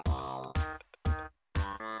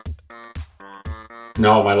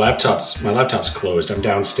No, my laptop's closed. I'm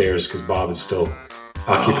downstairs because Bob is still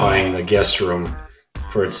occupying the guest room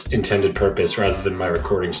for its intended purpose rather than my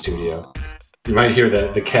recording studio. You might hear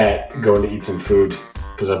the cat going to eat some food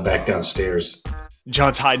because I'm back downstairs.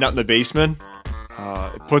 John's hiding out in the basement.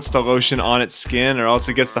 It puts the lotion on its skin, or else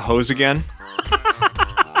it gets the hose again.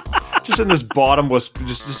 Just in this bottomless,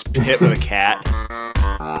 just this pit with a cat.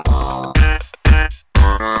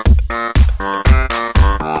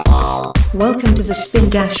 Welcome to the Spin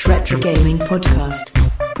Dash Retro Gaming Podcast.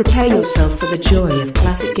 Prepare yourself for the joy of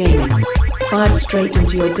classic gaming. Fired straight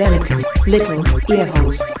into your delicate little ear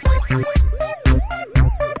holes.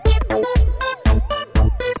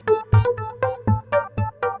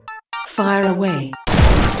 Fire away.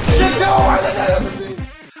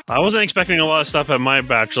 I wasn't expecting a lot of stuff at my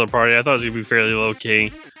bachelor party. I thought it was going to be fairly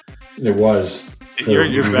low-key. It was.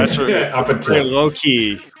 Your bachelor up until very low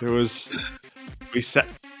key. There was we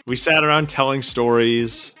sat around telling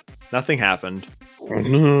stories. Nothing happened.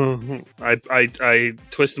 I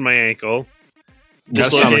twisted my ankle.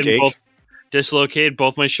 Dislocated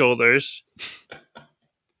both my shoulders.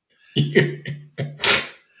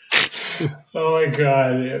 Oh my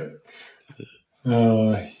god.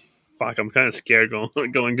 Fuck, I'm kind of scared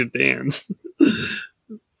going to dance.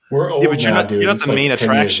 We're old but you're now, not, dude. you're not It's the main 10 years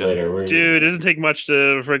attraction. later. Dude, it doesn't take much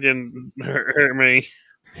to friggin' hurt me.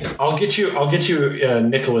 I'll get you a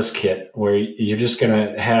Nicholas kit where you're just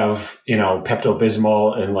gonna have,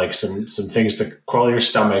 Pepto-Bismol and like some things to quell your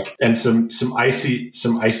stomach and some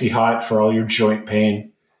icy hot for all your joint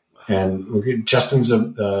pain. And Justin's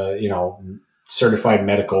a certified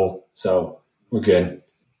medical, so we're good.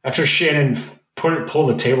 After Shannon pulled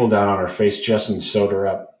the table down on her face, Justin sewed her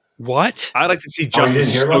up. What? I'd like to see you Justin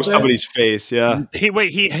didn't hear about smoke that? somebody's face. Yeah. He No,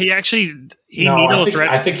 needle I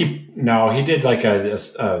threat. think he did like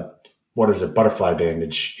a what is it, butterfly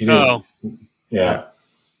bandage. He did, Oh. Yeah.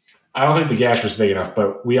 I don't think the gash was big enough,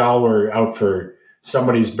 but we all were out for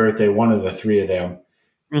somebody's birthday, one of the three of them.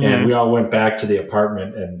 Mhm. And we all went back to the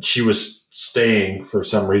apartment and she was staying for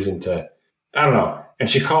some reason I don't know. And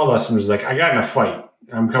she called us and was like, I got in a fight.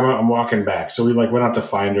 I'm walking back. So we went out to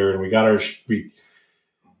find her and we got her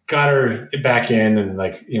back in and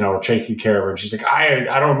taking care of her. And she's like,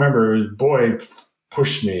 I don't remember. It was boy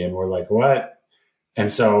pushed me. And we're like, what?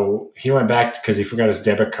 And so he went back because he forgot his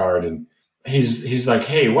debit card. And he's like,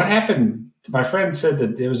 hey, what happened? My friend said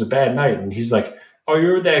that it was a bad night. And he's like, oh,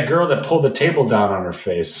 you're that girl that pulled the table down on her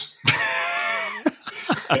face.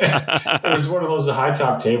 It was one of those high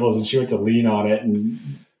top tables and she went to lean on it and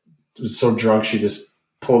was so drunk she just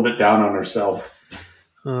pulled it down on herself.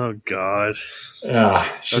 Oh God. Yeah,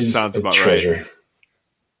 she's sounds a about treasure. right.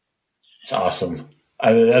 It's awesome.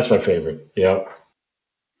 That's my favorite. Yep.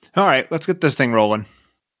 All right, let's get this thing rolling.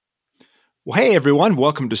 Well, hey everyone,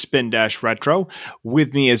 welcome to Spin Dash Retro.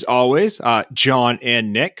 With me as always, John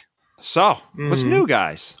and Nick. So, what's new,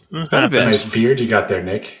 guys? It's been a That's a bit. nice beard you got there,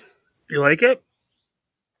 Nick. You like it?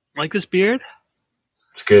 Like this beard?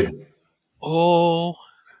 It's good. Oh,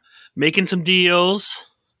 making some deals.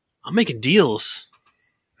 I'm making deals.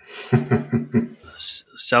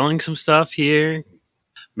 Selling some stuff here,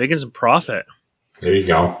 making some profit. There you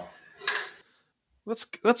go.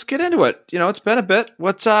 Let's get into it. It's been a bit.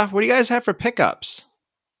 What do you guys have for pickups?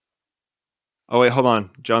 Oh wait, hold on.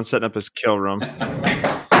 John's setting up his kill room.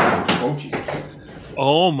 Oh, Jesus.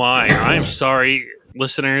 Oh my, I'm sorry,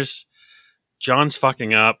 listeners. John's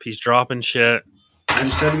fucking up. He's dropping shit. I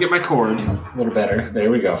just had to get my cord a little better.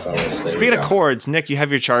 There we go, fellas. There Speaking we of go. cords, Nick, you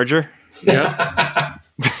have your charger? Yeah.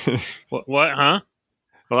 What, huh?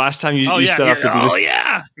 The last time you set off to do this. Oh,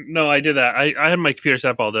 yeah. No, I did that. I had my computer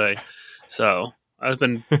set up all day. So I've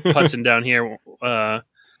been putzing down here. There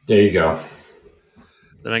you go.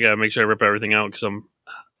 Then I got to make sure I rip everything out because I'm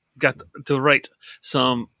got to write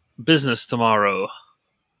some business tomorrow.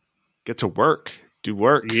 Get to work. Do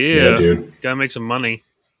work. Yeah, dude. Got to make some money.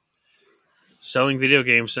 Selling video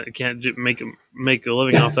games, I can't make a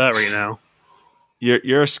living off that right now.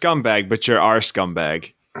 You're a scumbag, but you're our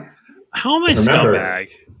scumbag. How am I Remember-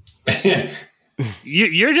 scumbag?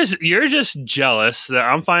 You're just jealous that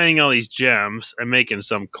I'm finding all these gems and making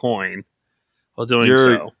some coin while doing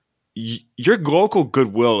so. Your local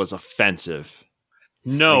Goodwill is offensive.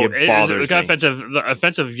 No, Like, it bothers it got me. offensive.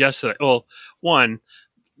 Offensive yesterday. Well, one,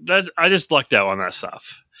 that I just lucked out on that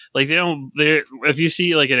stuff. Like if you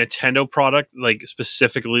see like a Nintendo product, like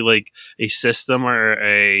specifically like a system or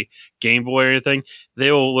a Game Boy or anything,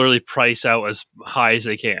 they will literally price out as high as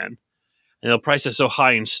they can, and they'll price it so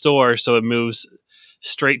high in store so it moves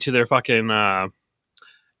straight to their fucking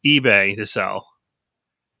eBay to sell.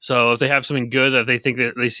 So if they have something good that they think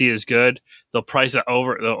that they see as good, they'll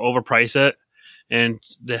overprice it, and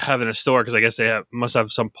they have it in a store because I guess they must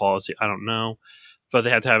have some policy. I don't know, but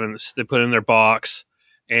they have to have it. They put it in their box,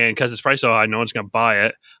 and because it's priced so high, no one's gonna buy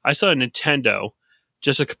it. I saw a Nintendo,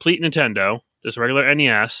 just a complete Nintendo, just a regular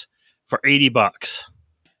NES, for $80.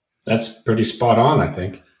 That's pretty spot on, I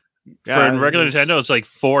think. For a regular Nintendo, it's like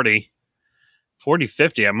 40,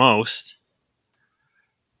 50 at most.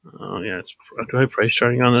 Oh yeah, do I have price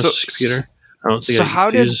charting on this computer? I don't think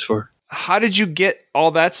How did you get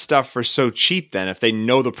all that stuff for so cheap then? If they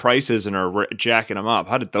know the prices and are jacking them up,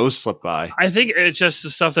 how did those slip by? I think it's just the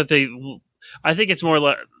stuff that I think it's more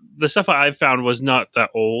like the stuff I've found was not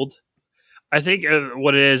that old. I think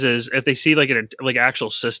what it is if they see like an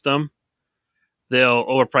actual system, they'll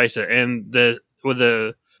overprice it. And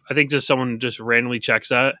I think just someone just randomly checks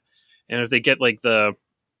that, and if they get like the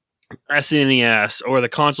SNES or the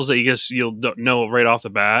consoles that you'll know right off the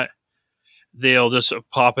bat, they'll just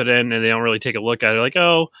pop it in and they don't really take a look at it. Like,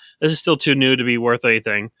 oh, this is still too new to be worth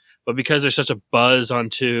anything. But because there's such a buzz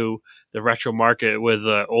onto the retro market with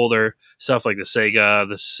older stuff like the Sega,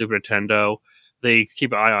 the Super Nintendo, they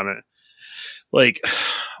keep an eye on it. Like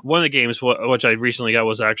one of the games which I recently got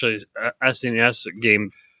was actually a SNES game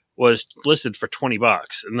was listed for $20,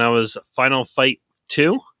 and that was Final Fight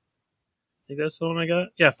 2. I think that's the one I got.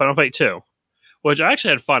 Yeah, Final Fight 2, which I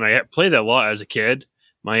actually had fun. I played that a lot as a kid.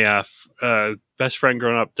 My best friend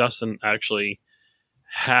growing up, Dustin, actually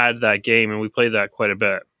had that game, and we played that quite a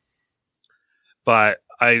bit. But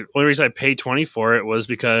only reason I paid $20 for it was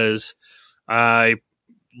because I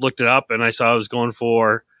looked it up and I saw it was going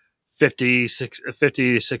for $50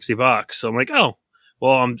 to $60. So I'm like, oh,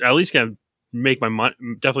 well, I'm at least gonna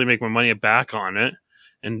definitely make my money back on it,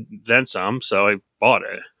 and then some. So I bought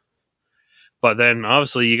it. But then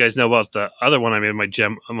obviously you guys know about the other one I made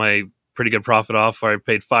my pretty good profit off, where I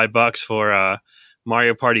paid $5 for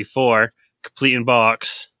Mario Party 4, complete in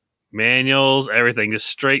box, manuals, everything, just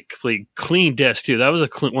straight complete, clean disc too. That was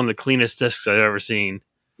one of the cleanest discs I've ever seen.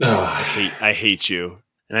 Oh. I hate you.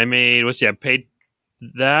 And I made I paid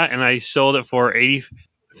that, and I sold it for 80.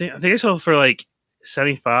 I think I sold it for like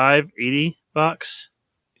 $75, $80.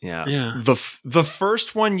 Yeah. The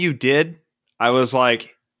first one you did, I was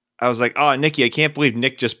like, oh, Nikki, I can't believe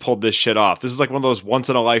Nick just pulled this shit off. This is like one of those once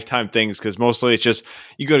in a lifetime things, because mostly it's just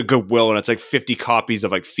you go to Goodwill and it's like 50 copies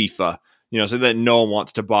of like FIFA, so that no one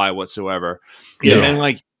wants to buy whatsoever. Yeah. And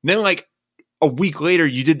then like a week later,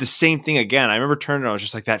 you did the same thing again. I remember turning, I was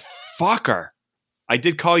just like, that fucker. I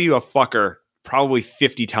did call you a fucker probably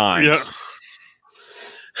 50 times. Yeah.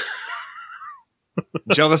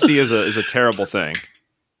 Jealousy is a terrible thing.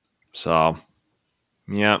 So,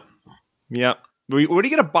 yeah. What are you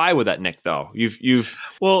going to buy with that, Nick, though? You've.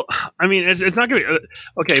 Well, I mean, it's not going to be.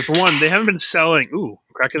 Okay, for one, they haven't been selling. Ooh,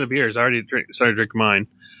 cracking the beers. I already started to drink mine.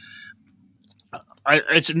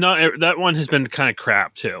 It's not. That one has been kind of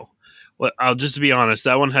crap, too. Well, just to be honest,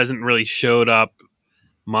 that one hasn't really showed up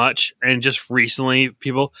much. And just recently,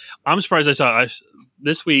 I'm surprised I saw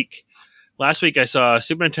last week I saw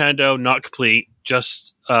Super Nintendo not complete.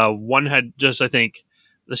 Just one had just, I think,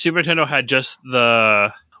 the Super Nintendo had just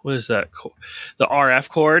the. What is that? The RF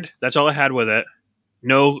cord. That's all I had with it.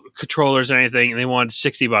 No controllers or anything. And they wanted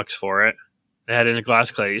 $60 for it. They had it in a glass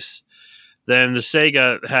case. Then the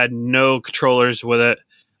Sega had no controllers with it.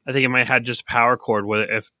 I think it might have had just a power cord with it.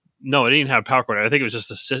 It didn't even have a power cord. I think it was just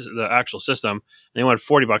the actual system. And they wanted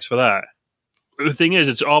 $40 for that. The thing is,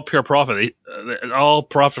 it's all pure profit. It's all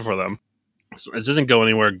profit for them. So it doesn't go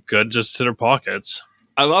anywhere good, just to their pockets.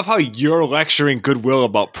 I love how you're lecturing Goodwill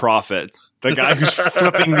about profit. The guy who's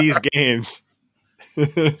flipping these games.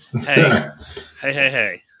 Hey.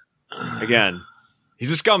 Again,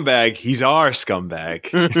 he's a scumbag. He's our scumbag.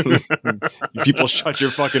 People shut your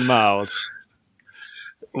fucking mouths.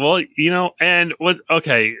 Well, and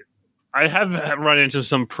okay, I have run into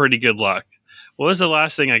some pretty good luck. What was the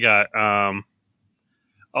last thing I got?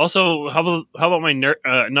 Also, how about my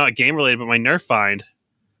not game related, but my Nerf find?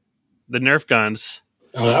 The Nerf guns.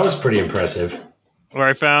 Oh, that was pretty impressive. Where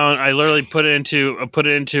I literally put it into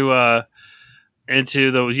the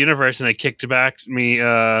universe, and it kicked back me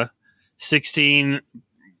 16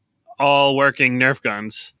 all working Nerf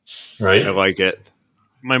guns. Right, I like it.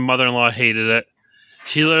 My mother-in-law hated it.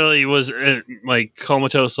 She literally was like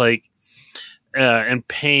comatose, like in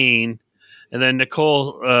pain. And then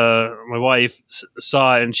Nicole, my wife,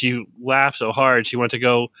 saw it, and she laughed so hard she went to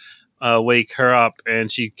go wake her up,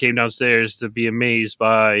 and she came downstairs to be amazed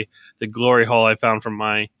by the glory hole I found from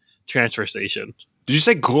my transfer station. Did you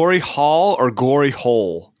say glory hall or glory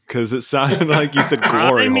hole? Because it sounded like you said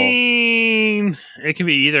glory hole. It can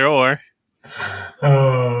be either or.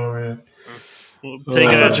 Oh man. We'll I take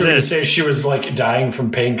it thought as you were going to this. say she was like dying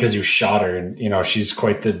from pain because you shot her, and she's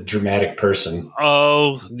quite the dramatic person.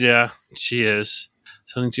 Oh, yeah, she is.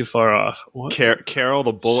 Something too far off. What? Carol,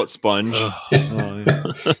 the bullet sponge. Ugh. Oh,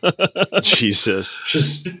 yeah. Jesus.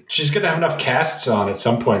 She's going to have enough casts on at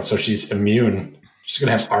some point, so she's immune. She's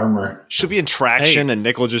going to have armor. She'll be in traction, and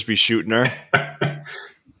Nick will just be shooting her.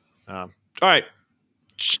 All right,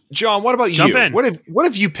 John. What about Jump you? in. What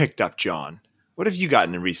have you picked up, John? What have you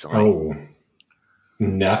gotten recently? Oh,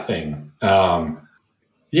 nothing.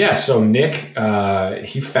 Yeah, so Nick,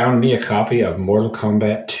 he found me a copy of Mortal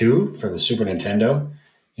Kombat 2 for the Super Nintendo.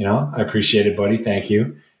 I appreciate it, buddy. Thank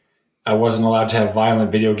you. I wasn't allowed to have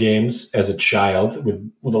violent video games as a child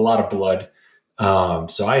with a lot of blood.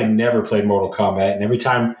 So I had never played Mortal Kombat. And every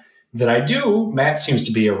time that I do, Matt seems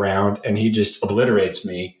to be around and he just obliterates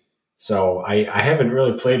me. So I haven't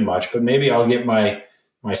really played much, but maybe I'll get my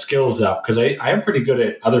skills up because I am pretty good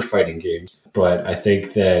at other fighting games. But I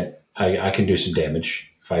think that I can do some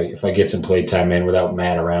damage if I get some playtime in without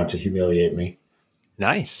Matt around to humiliate me.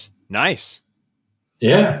 Nice.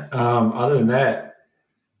 Yeah. Other than that,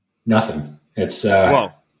 nothing. It's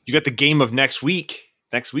well, you got the game of next week's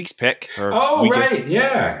pick. Oh, right.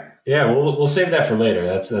 Yeah. We'll save that for later.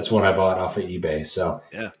 That's one I bought off of eBay. So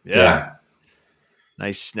yeah.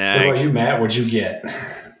 Nice snag. What about you, Matt? What'd you get?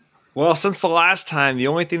 Well, since the last time, the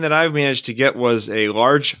only thing that I've managed to get was a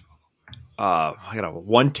large, I got a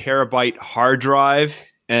 1 terabyte hard drive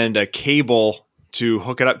and a cable to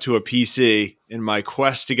hook it up to a PC in my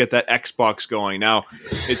quest to get that Xbox going. Now,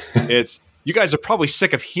 it's you guys are probably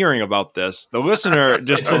sick of hearing about this. The listener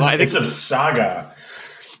just it's a saga.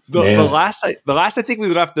 The last I think we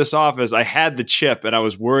left this off is I had the chip and I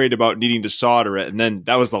was worried about needing to solder it, and then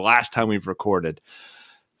that was the last time we've recorded.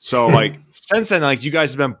 So since then, you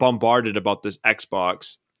guys have been bombarded about this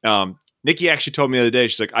Xbox. Nikki actually told me the other day,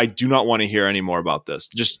 she's like, I do not want to hear any more about this.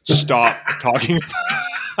 Just stop talking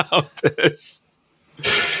about this.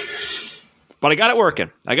 But I got it working.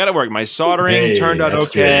 My soldering turned out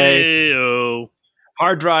okay. Hey-o.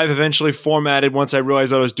 Hard drive eventually formatted once I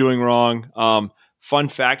realized what I was doing wrong. Fun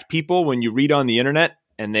fact, people, when you read on the internet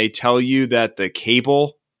and they tell you that the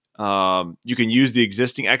cable, you can use the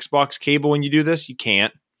existing Xbox cable when you do this, you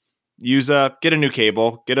can't. Get a new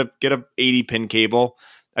cable, get a 80-pin cable.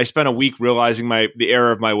 I spent a week realizing the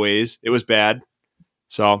error of my ways. It was bad.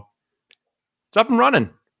 So it's up and running.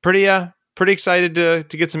 Pretty excited to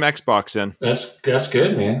get some Xbox in. That's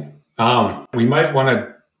good, man. We might want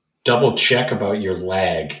to double check about your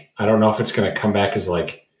lag. I don't know if it's going to come back as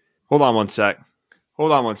like. Hold on one sec.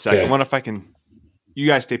 Okay. I wonder if I can. You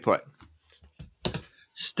guys stay put.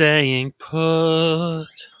 Staying put.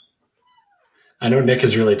 I know Nick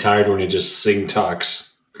is really tired when he just sing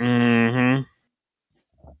talks. Mm-hmm.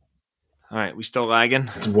 All right, we still lagging?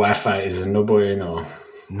 It's Wi-Fi is no bueno.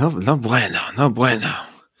 No bueno.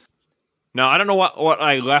 No, I don't know what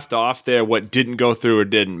I left off there, what didn't go through or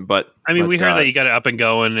didn't, but we heard that you got it up and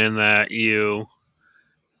going and that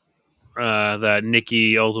that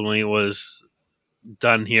Nikki ultimately was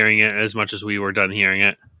done hearing it as much as we were done hearing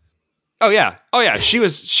it. Oh yeah. She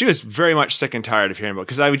was very much sick and tired of hearing about it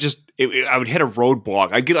because I would hit a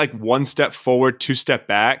roadblock. I'd get 1 step forward, 2 step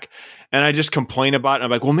back, and I just complain about it. And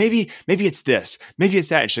I'm like, well, maybe it's this, maybe it's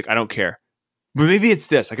that. And she's like, I don't care. But maybe it's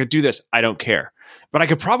this. I could do this. I don't care. But I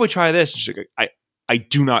could probably try this. And she's like, I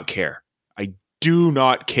do not care. I do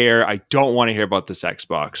not care. I don't want to hear about this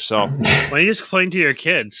Xbox. So why don't you just complain to your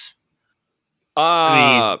kids?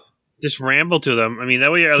 Just ramble to them.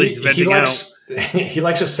 That way you're at least venting out. He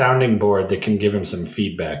likes a sounding board that can give him some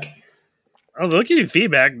feedback. Oh, they'll give you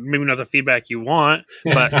feedback. Maybe not the feedback you want,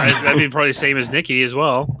 but that'd be probably the same as Nikki as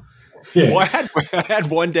well. Yeah. Well, I had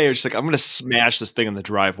one day where she's like, I'm going to smash this thing in the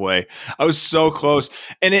driveway. I was so close.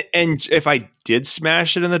 And if I did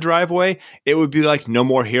smash it in the driveway, it would be like No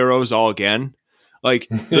More Heroes all again. Like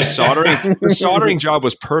the soldering job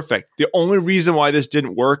was perfect. The only reason why this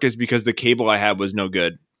didn't work is because the cable I had was no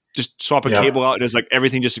good. Just swap a cable out and it's like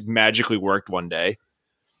everything just magically worked one day.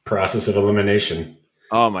 Process of elimination.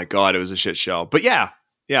 Oh my God, it was a shit show. But yeah.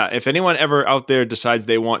 If anyone ever out there decides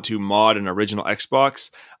they want to mod an original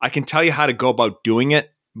Xbox, I can tell you how to go about doing it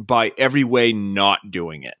by every way not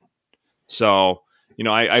doing it. So,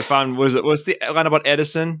 I found what's the line about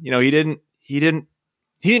Edison? He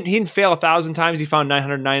didn't fail 1,000 times. He found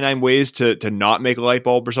 999 ways to not make a light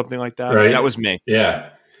bulb or something like that. Right. That was me.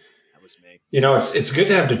 Yeah. It's good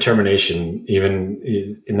to have determination, even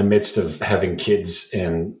in the midst of having kids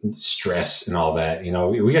and stress and all that.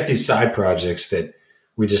 We got these side projects that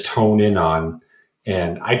we just hone in on.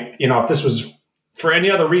 And if this was for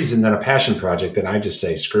any other reason than a passion project, then I just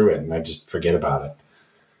say, screw it. And I just forget about it.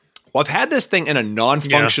 Well, I've had this thing in a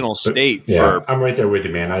non-functional state Yeah, for. I'm right there with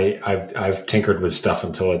you, man. I've tinkered with stuff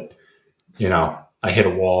until it, I hit a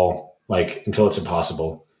wall, like until it's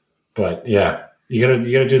impossible. But yeah, you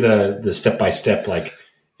gotta do the step by step. Like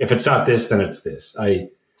if it's not this, then it's this.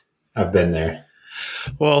 I've been there.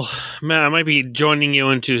 Well, man, I might be joining you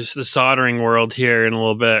into the soldering world here in a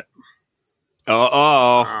little bit.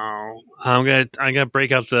 I'm gonna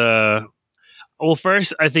break out the. Well,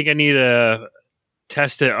 first, I think I need to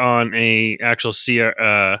test it on a actual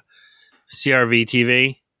CRV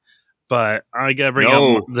TV, but I gotta bring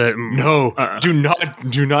out the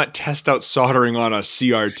do not test out soldering on a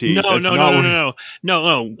CRT.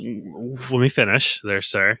 No. Let me finish there,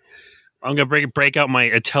 sir. I'm gonna break out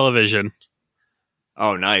my television.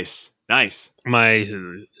 Oh, nice.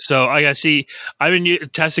 So I gotta see. I've been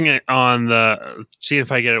testing it on see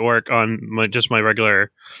if I get it work on my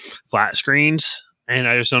regular flat screens, and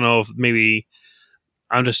I just don't know if maybe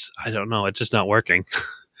I don't know. It's just not working.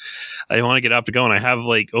 I want to get up to go, and I have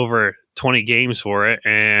like over 20 games for it,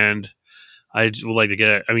 and I would like to get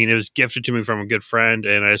it. I mean, it was gifted to me from a good friend,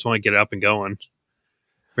 and I just want to get it up and going,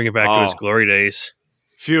 bring it back to its glory days.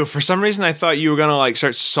 Phew, for some reason I thought you were gonna like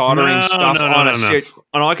start soldering stuff on a CRT.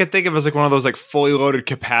 And all I could think of was like one of those like fully loaded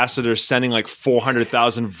capacitors sending like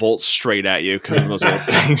 400,000 volts straight at you because of those old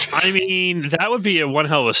things. I mean, that would be one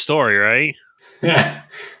hell of a story, right? Yeah.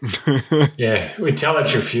 Yeah. We tell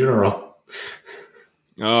at your funeral.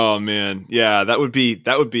 Oh man. Yeah, that would be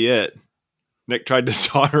it. Nick tried to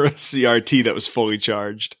solder a CRT that was fully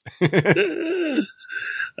charged.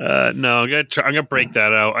 No, I'm gonna break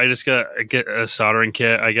that out. I just gotta get a soldering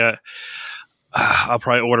kit. I'll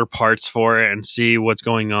probably order parts for it and see what's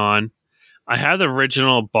going on. I have the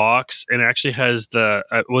original box, and it actually has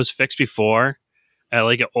it was fixed before at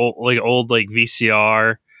like an old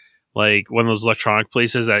VCR, like one of those electronic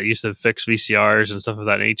places that used to fix VCRs and stuff of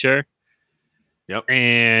that nature. Yep.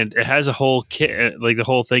 And it has a whole kit, like the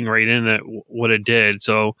whole thing right in it, what it did.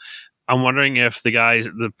 So I'm wondering if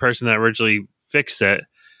the person that originally fixed it,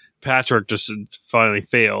 patchwork just finally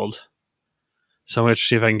failed. So I'm going to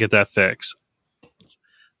see if I can get that fixed.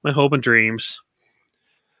 My hope and dreams.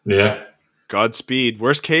 Yeah. Godspeed.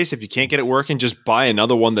 Worst case, if you can't get it working, just buy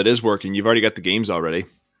another one that is working. You've already got the games already.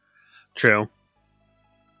 True.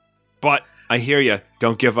 But I hear you.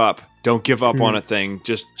 Don't give up. Don't give up on a thing.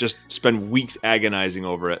 Just spend weeks agonizing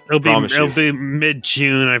over it. It'll be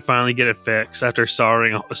mid-June. I finally get it fixed after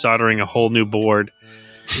soldering a whole new board.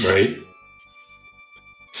 Right.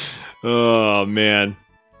 Oh man,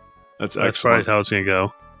 that's excellent. Probably how it's gonna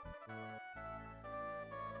go.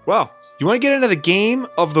 Well, you want to get into the game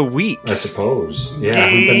of the week? I suppose. Yeah.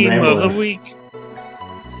 Game of the week.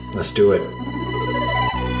 Let's do it.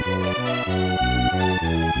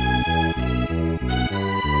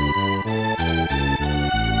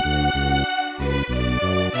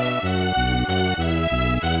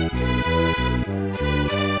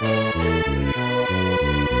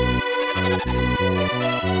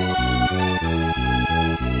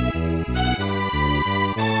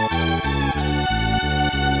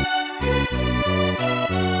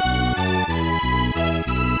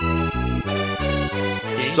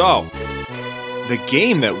 So, the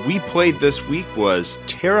game that we played this week was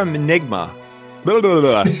Terra Enigma. What?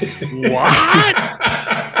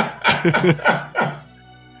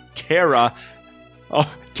 Terra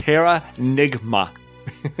Enigma.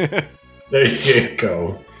 There you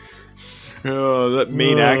go. Oh, that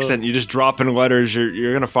main accent, you just drop in letters,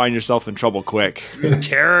 you're going to find yourself in trouble quick.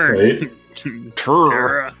 Terror.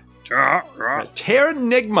 Right? Terra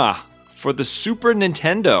Enigma for the Super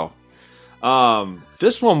Nintendo.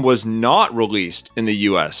 This one was not released in the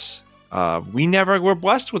US. We never were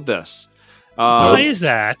blessed with this. Why is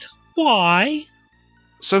that? Why?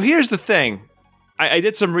 So here's the thing. I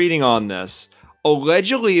did some reading on this.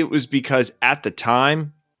 Allegedly, it was because at the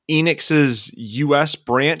time, Enix's US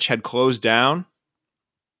branch had closed down.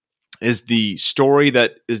 Is the story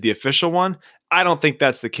that is the official one? I don't think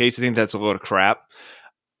that's the case. I think that's a load of crap.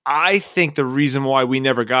 I think the reason why we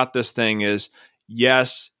never got this thing is,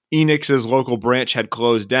 yes, Enix's local branch had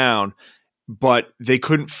closed down, but they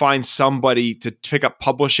couldn't find somebody to pick up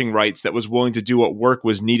publishing rights that was willing to do what work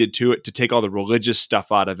was needed to it to take all the religious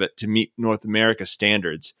stuff out of it to meet North America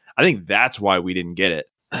standards. I think that's why we didn't get it.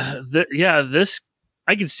 This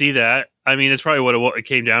I can see that. I mean, it's probably what it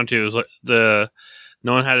came down to is no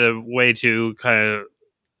one had a way to kind of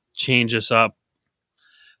change this up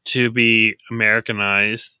to be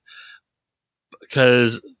Americanized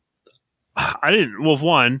because I didn't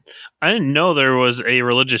know there was a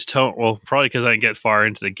religious tone. Well, probably because I didn't get far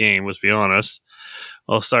into the game, let's be honest.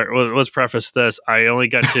 Let's preface this. I only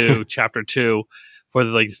got to chapter 2 for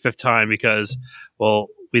the fifth time because, well,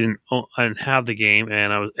 I didn't have the game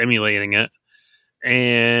and I was emulating it,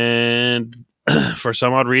 and for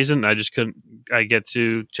some odd reason I just couldn't. I get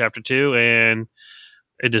to chapter 2 and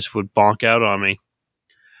it just would bonk out on me.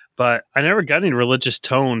 But I never got any religious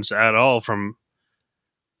tones at all from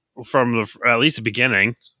at least the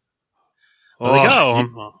beginning. Once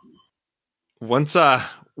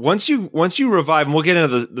you revive, and we'll get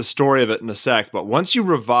into the story of it in a sec, but once you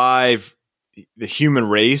revive the human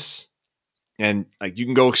race and you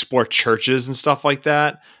can go explore churches and stuff like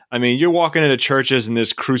that. I mean, you're walking into churches and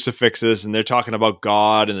there's crucifixes and they're talking about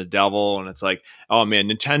God and the devil. And it's like, oh man,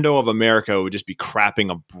 Nintendo of America would just be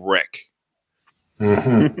crapping a brick.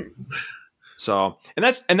 Mm-hmm. So, and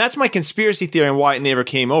that's my conspiracy theory on why it never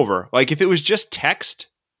came over. Like if it was just text,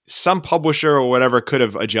 some publisher or whatever could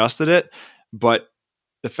have adjusted it. But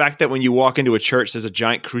the fact that when you walk into a church, there's a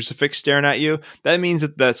giant crucifix staring at you, that means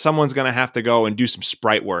that someone's going to have to go and do some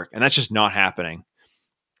sprite work. And that's just not happening.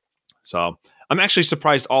 So I'm actually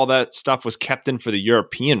surprised all that stuff was kept in for the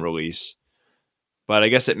European release. But I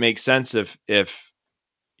guess it makes sense if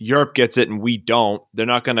Europe gets it and we don't, they're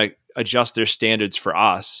not going to adjust their standards for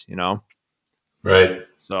us, Right.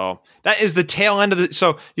 So that is the tail end of the.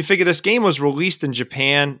 So you figure this game was released in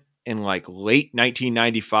Japan in late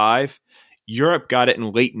 1995. Europe got it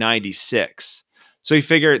in late 96. So you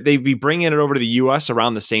figure they'd be bringing it over to the US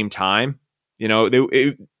around the same time.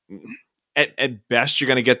 At best, you're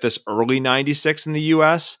going to get this early 96 in the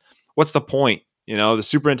US. What's the point? The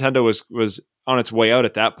Super Nintendo was on its way out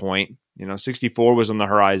at that point. 64 was on the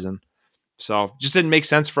horizon. So just didn't make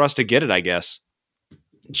sense for us to get it, I guess.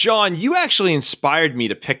 John, you actually inspired me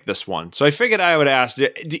to pick this one. So I figured I would ask, do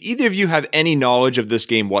either of you have any knowledge of this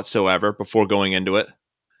game whatsoever before going into it?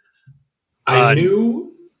 I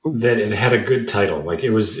knew that it had a good title. Like it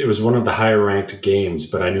was one of the higher ranked games,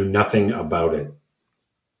 but I knew nothing about it.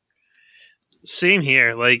 Same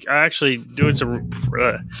here. Like I actually doing some.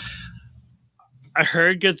 I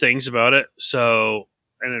heard good things about it. So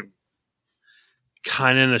and it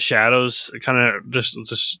kind of in the shadows. Kind of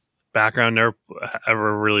just background. Never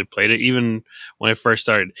ever really played it. Even when I first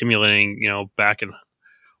started emulating,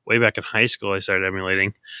 way back in high school, I started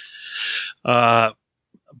emulating.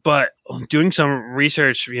 But doing some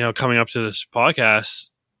research, coming up to this podcast,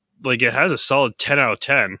 it has a solid 10 out of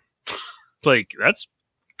 10. That's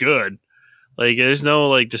good. There's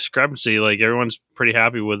no discrepancy. Everyone's pretty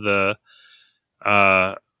happy with the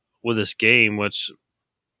with this game, which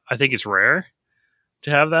I think it's rare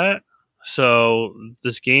to have that. So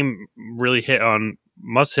this game really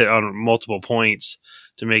must hit on multiple points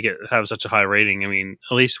to make it have such a high rating. I mean,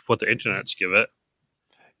 at least what the internets give it.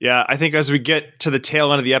 Yeah, I think as we get to the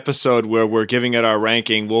tail end of the episode where we're giving it our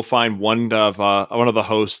ranking, we'll find one of the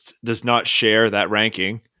hosts does not share that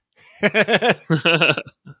ranking.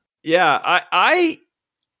 Yeah, I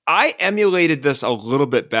emulated this a little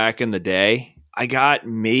bit back in the day. I got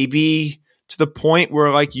maybe to the point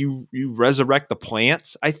where you resurrect the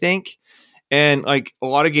plants, I think. And a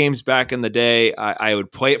lot of games back in the day, I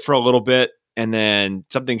would play it for a little bit and then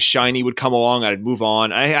something shiny would come along. I'd move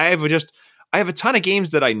on. I have a ton of games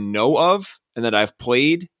that I know of and that I've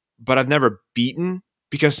played, but I've never beaten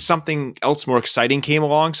because something else more exciting came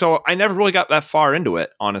along. So I never really got that far into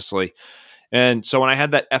it, honestly. And so when I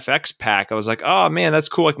had that FX pack, I was like, oh man, that's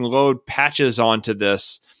cool. I can load patches onto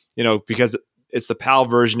this, because it's the PAL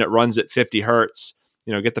version that runs at 50 hertz.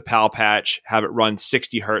 Get the PAL patch, have it run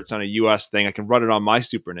 60 hertz on a US thing. I can run it on my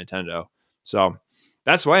Super Nintendo. So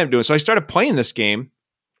that's what I'm doing. So I started playing this game.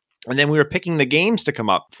 And then we were picking the games to come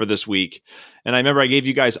up for this week. And I remember I gave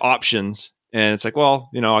you guys options. And it's like,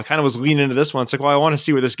 well, I kind of was leaning into this one. It's like, well, I want to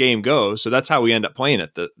see where this game goes. So that's how we end up playing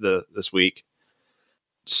it this week.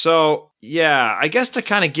 So, yeah, I guess to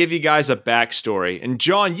kind of give you guys a backstory. And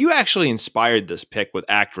John, you actually inspired this pick with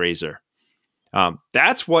ActRaiser.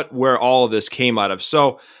 That's where all of this came out of.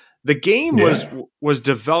 So the game was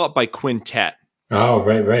developed by Quintet. Oh,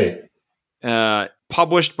 right.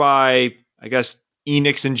 Published by, I guess,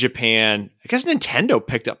 Enix in Japan. I guess Nintendo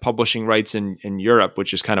picked up publishing rights in Europe,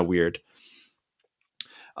 which is kind of weird.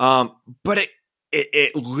 But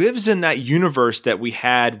it lives in that universe that we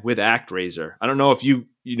had with ActRaiser. I don't know if you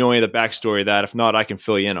know any of the backstory of that. If not, I can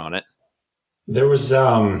fill you in on it. There was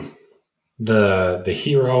the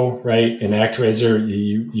hero, right? In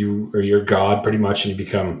ActRaiser, you're God pretty much, and you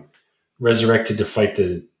become resurrected to fight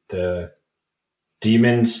the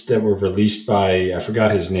demons that were released by, I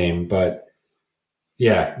forgot his name, but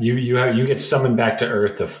yeah, you get summoned back to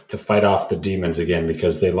Earth to fight off the demons again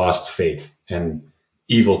because they lost faith and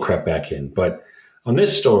evil crept back in. But on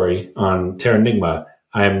this story, on Terranigma,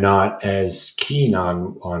 I am not as keen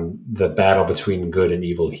on the battle between good and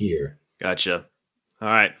evil here. Gotcha. All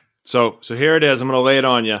right. So here it is. I'm going to lay it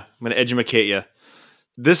on you. I'm going to educate you.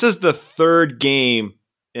 This is the third game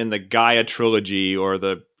in the Gaia trilogy, or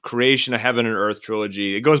the Creation of Heaven and Earth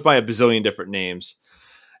trilogy. It goes by a bazillion different names.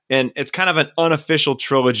 And it's kind of an unofficial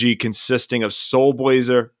trilogy consisting of Soul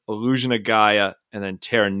Blazer, Illusion of Gaia, and then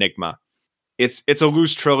Terranigma. It's a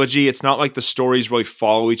loose trilogy. It's not like the stories really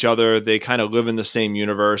follow each other. They kind of live in the same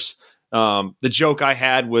universe. The joke I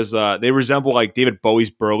had was they resemble like David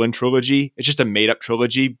Bowie's Berlin trilogy. It's just a made-up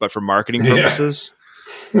trilogy, but for marketing purposes.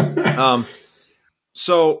 Yeah.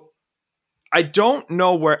 So I don't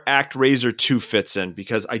know where ActRaiser 2 fits in,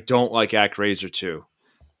 because I don't like ActRaiser 2.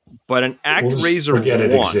 But an ActRaiser 1... forget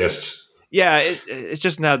it exists. Yeah, it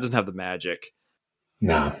just now doesn't have the magic.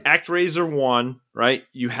 No. ActRaiser 1, right?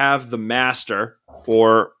 You have the Master,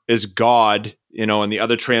 or is God, in the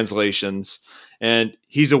other translations. And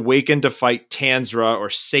he's awakened to fight Tanzra, or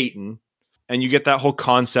Satan. And you get that whole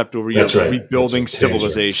concept where you're rebuilding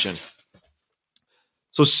civilization.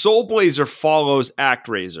 So Soul Blazer follows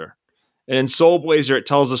ActRaiser. And in Soul Blazer, it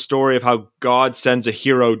tells a story of how God sends a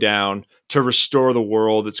hero down to restore the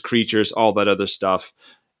world, its creatures, all that other stuff.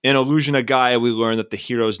 In Illusion of Gaia, we learn that the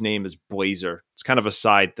hero's name is Blazer. It's kind of a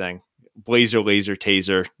side thing. Blazer, laser,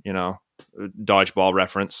 taser, dodgeball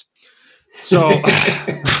reference. So,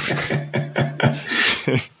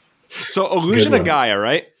 so Illusion of Gaia,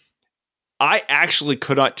 right? I actually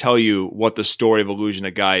could not tell you what the story of Illusion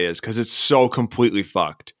of Gaia is, because it's so completely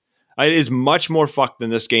fucked. It is much more fucked than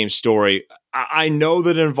this game's story. I know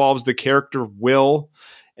that it involves the character Will,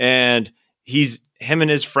 and him and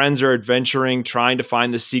his friends are adventuring, trying to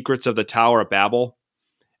find the secrets of the Tower of Babel.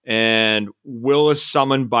 And Will is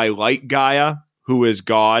summoned by Light Gaia, who is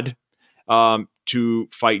God, to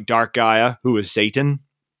fight Dark Gaia, who is Satan.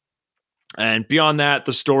 And beyond that,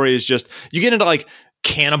 the story is just, you get into like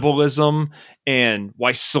cannibalism and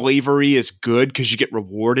why slavery is good, because you get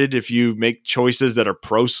rewarded if you make choices that are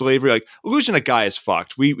pro-slavery. Like, Illusion of Gaia is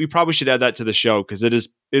fucked. We probably should add that to the show, because it is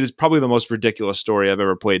probably the most ridiculous story I've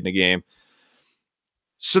ever played in a game.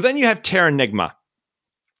 So then you have Terranigma,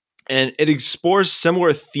 and it explores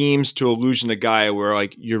similar themes to Illusion of Gaia, where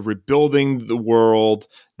like you're rebuilding the world.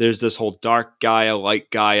 There's this whole Dark Gaia,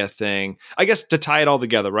 Light Gaia thing. I guess to tie it all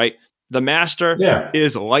together, right? The Master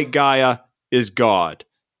is Light Gaia, is God.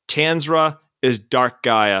 Tanzra is Dark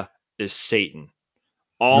Gaia, is Satan.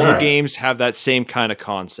 All the games have that same kind of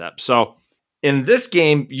concept. So in this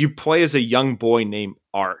game, you play as a young boy named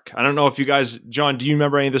Ark. I don't know if you guys, John, do you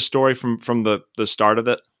remember any of the story from the start of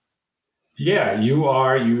it? Yeah,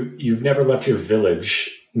 you've never left your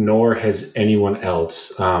village, nor has anyone else.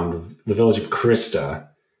 The village of Krista,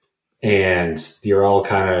 and you're all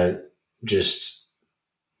kind of just,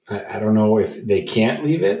 I don't know if they can't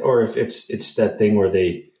leave it, or if it's that thing where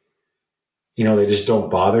they just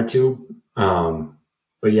don't bother to.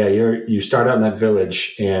 But yeah, you start out in that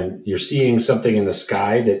village, and you're seeing something in the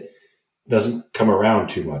sky that doesn't come around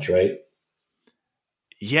too much, right?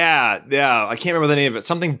 Yeah. I can't remember the name of it.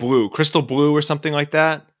 Something blue, crystal blue, or something like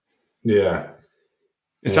that. Yeah,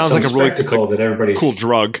 it sounds like a really spectacle that everybody's cool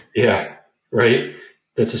drug. Yeah, right.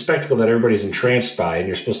 That's a spectacle that everybody's entranced by, and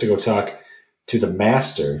you're supposed to go talk to the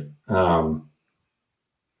Master,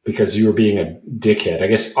 because you were being a dickhead. I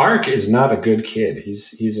guess Ark is not a good kid.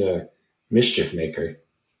 He's a mischief maker.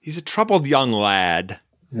 He's a troubled young lad.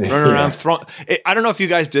 Running around throwing. I don't know if you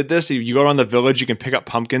guys did this. If you go around the village, you can pick up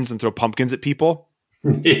pumpkins and throw pumpkins at people.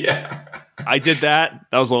 Yeah, I did that.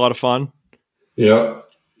 That was a lot of fun. Yep.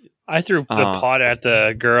 I threw the pot at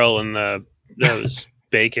the girl that was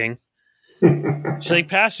baking. She's like,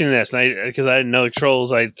 passing this, and because I didn't know the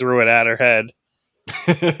trolls, I threw it at her head.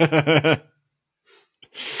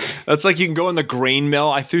 That's like you can go in the grain mill.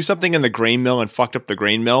 I threw something in the grain mill and fucked up the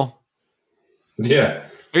grain mill. Yeah.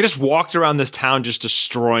 I just walked around this town just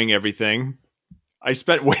destroying everything. I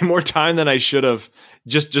spent way more time than I should have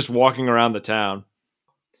just walking around the town.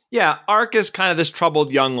 Yeah, Ark is kind of this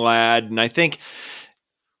troubled young lad, and I think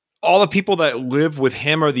all the people that live with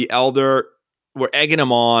him or the Elder were egging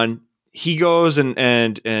him on. He goes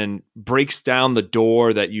and breaks down the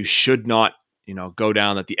door that you should not, go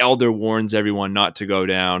down, that the Elder warns everyone not to go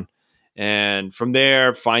down. And from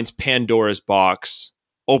there, finds Pandora's box,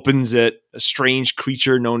 opens it. A strange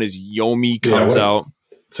creature known as Yomi comes out.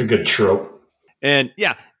 It's a good trope. And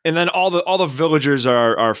then all the villagers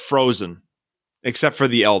are frozen, except for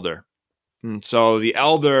the Elder. And so the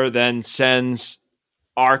Elder then sends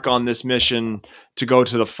Ark on this mission to go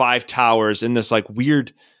to the 5 towers in this like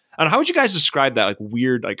weird. I don't know, how would you guys describe that? Like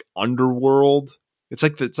weird, like underworld. It's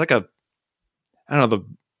like a, I don't know,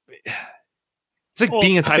 It's like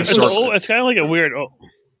being inside a it's sword. It's kind of like a weird.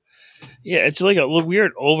 Yeah, it's like a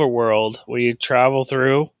weird overworld where you travel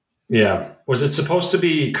through. Yeah. Was it supposed to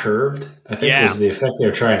be curved? I think Yeah. was the effect they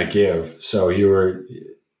were trying to give. So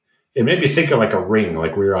it made me think of like a ring,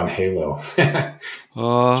 like we were on Halo.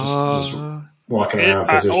 Just walking around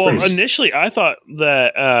because it was pretty. Initially, I thought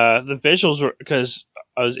that the visuals were, because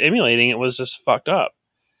I was emulating it, was just fucked up.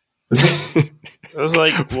 I was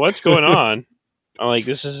like, "What's going on?" I'm like,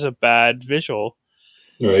 "This is a bad visual."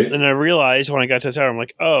 Right. And I realized when I got to the tower, I'm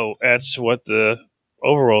like, "Oh, that's what the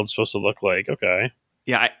overworld's supposed to look like." Okay.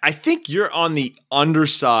 Yeah, I think you're on the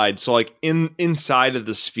underside, so like inside of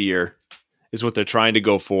the sphere is what they're trying to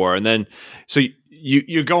go for, and then so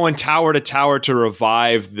you're going tower to tower to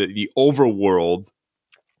revive the overworld.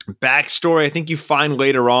 Backstory: I think you find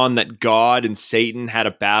later on that God and Satan had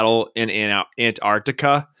a battle in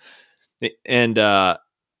Antarctica, and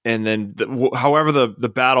then however the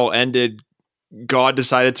battle ended, God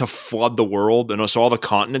decided to flood the world, and so all the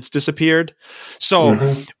continents disappeared. So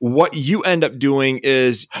what you end up doing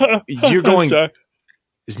is you're going.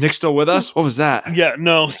 Is Nick still with us? What was that? Yeah,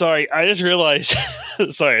 no, sorry. I just realized.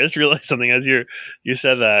 Sorry, I just realized something as you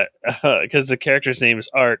said that, because the character's name is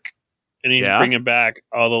Ark, and he's bringing back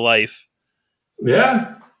all the life.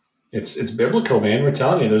 Yeah, it's biblical, man. We're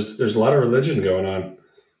telling you, there's a lot of religion going on.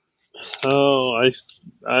 Oh, I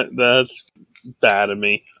that's bad of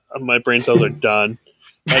me. My brain cells are done.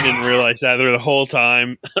 I didn't realize that the whole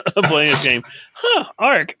time playing this game.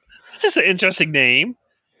 Ark. That's just an interesting name.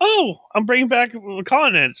 Oh, I'm bringing back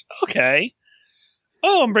continents. Okay.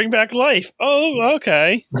 Oh, I'm bringing back life. Oh,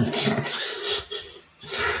 okay.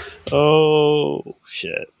 Oh,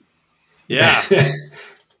 shit. Yeah.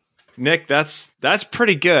 Nick, that's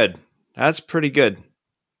pretty good. That's pretty good.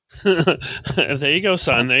 There you go,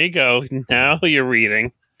 son. There you go. Now you're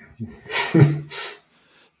reading.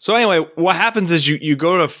 So anyway, what happens is you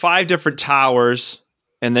go to 5 different towers,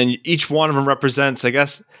 and then each one of them represents, I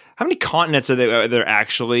guess, how many continents are there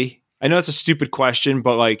actually? I know it's a stupid question,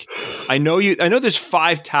 but like, I know there's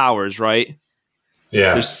 5 towers, right?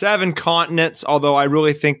 Yeah. There's 7 continents, although I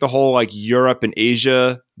really think the whole like Europe and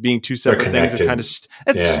Asia being 2 separate things is kind of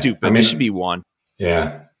stupid. I mean, it should be one.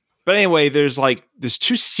 Yeah. But anyway, there's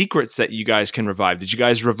 2 secrets that you guys can revive. Did you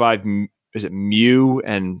guys revive? Is it Mu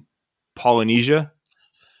and Polynesia?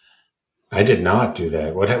 I did not do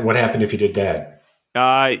that. What happened if you did that?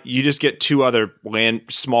 You just get 2 other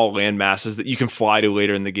small land masses that you can fly to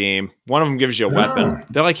later in the game. One of them gives you a weapon.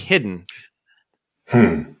 They're like hidden.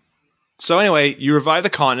 So anyway, you revive the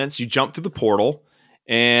continents. You jump through the portal,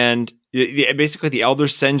 and basically the Elder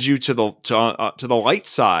sends you to the light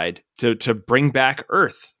side to bring back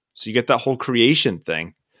Earth. So you get that whole creation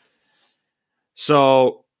thing.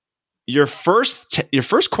 So your first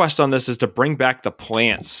quest on this is to bring back the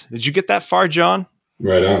plants. Did you get that far, John?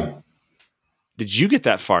 Right on. Did you get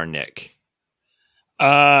that far, Nick?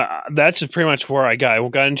 That's pretty much where I got. I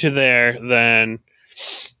got into there, then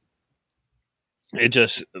it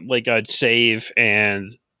just like I'd save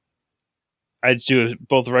and I'd do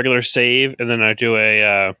both a regular save and then I'd do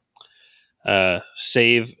a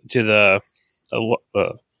save to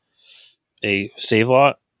a save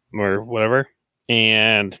lot or whatever,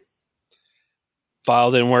 and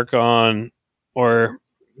file didn't work I'm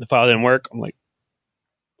like,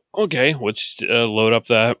 okay, let's load up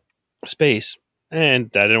that space, and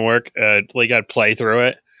that didn't work. Like I'd play through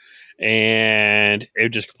it, and it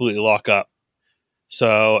would just completely lock up.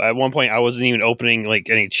 So at one point, I wasn't even opening like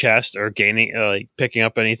any chest or gaining, like picking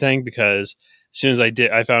up anything, because as soon as I did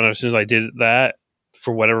that,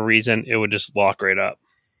 for whatever reason, it would just lock right up.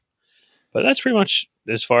 But that's pretty much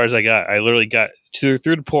as far as I got. I literally got through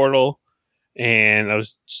the portal, and I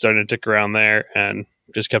was starting to tick around there, and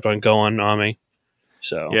just kept on going on me.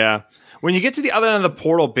 So yeah, when you get to the other end of the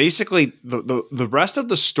portal, basically the rest of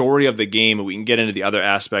the story of the game, and we can get into the other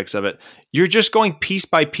aspects of it, you're just going piece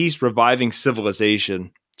by piece reviving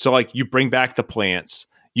civilization. So like you bring back the plants,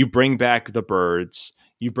 you bring back the birds,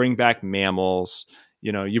 you bring back mammals,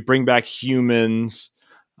 you bring back humans.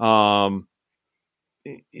 You're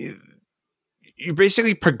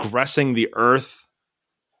basically progressing the Earth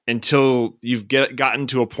until you've gotten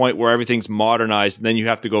to a point where everything's modernized, and then you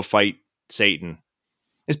have to go fight Satan.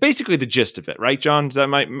 It's basically the gist of it, right, John?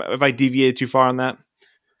 Have I deviated too far on that?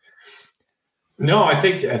 No, I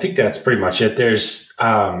think that's pretty much it. There's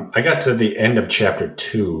I got to the end of chapter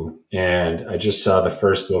 2, and I just saw the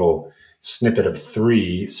first little snippet of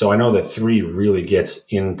 3. So I know that 3 really gets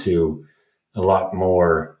into a lot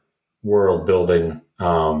more world building.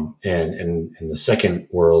 And in the second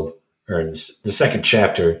world, or in the second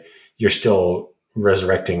chapter, you're still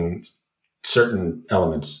resurrecting certain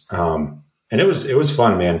elements. And it was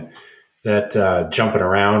fun, man. That jumping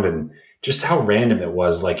around and just how random it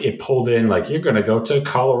was. Like it pulled in, like you're going to go to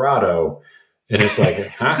Colorado, and it's like,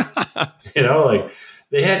 huh? Like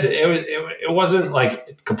they had it wasn't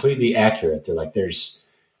like completely accurate. They're like, there's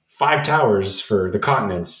 5 towers for the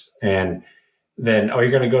continents, and then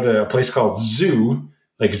you're going to go to a place called Zoo,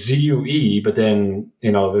 like ZUE, but then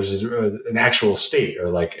there's an actual state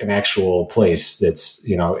or like an actual place that's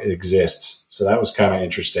it exists. So that was kind of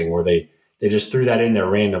interesting where they just threw that in there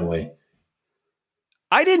randomly.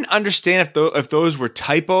 I didn't understand if those were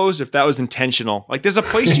typos, if that was intentional. Like, there's a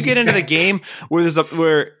place you get into the game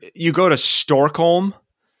where you go to Stockholm,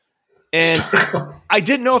 and I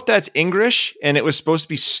didn't know if that's English, and it was supposed to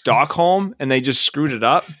be Stockholm, and they just screwed it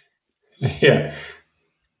up. Yeah.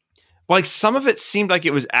 Like, some of it seemed like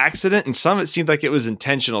it was accident, and some of it seemed like it was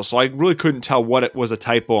intentional. So I really couldn't tell what it was a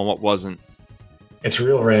typo and what wasn't. It's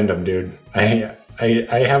real random, dude. I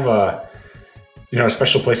have a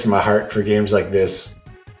special place in my heart for games like this.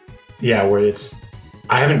 Yeah, where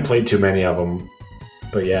I haven't played too many of them,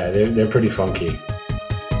 but yeah, they're pretty funky.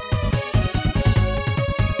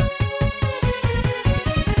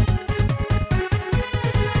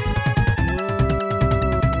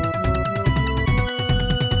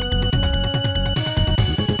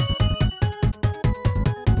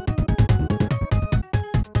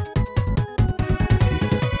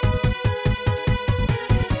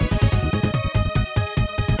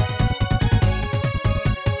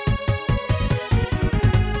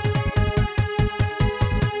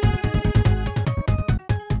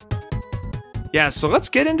 Yeah, so let's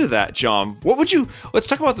get into that, John. Let's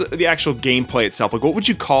talk about the actual gameplay itself. Like, what would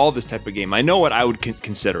you call this type of game? I know what I would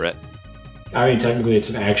consider it. I mean, technically it's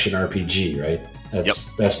an action RPG, right?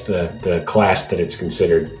 That's the class that it's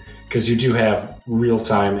considered. Because you do have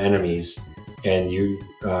real-time enemies, and you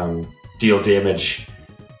deal damage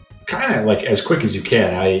kind of like as quick as you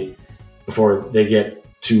can. Before they get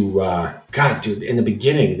to, God, dude, in the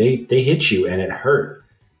beginning, they hit you, and it hurt.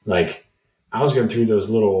 Like, I was going through those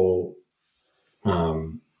little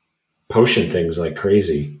potion things like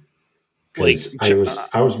crazy. Like I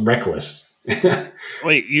was reckless.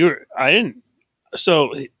 Wait, I didn't.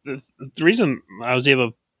 So the reason I was able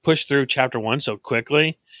to push through chapter 1 so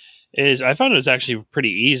quickly is I found it was actually pretty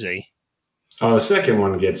easy. Oh, the second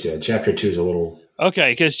one gets you. Chapter 2 is a little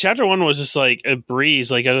okay, because chapter 1 was just like a breeze.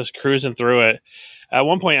 Like I was cruising through it. At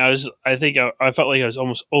one point, I felt like I was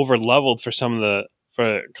almost over leveled for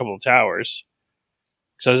a couple of towers.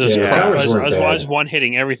 So I was one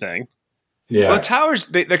hitting everything. Yeah. Well, the towers,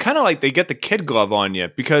 they're kind of like they get the kid glove on you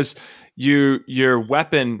because your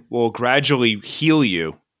weapon will gradually heal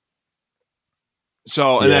you.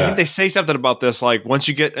 So, and I think they say something about this, like once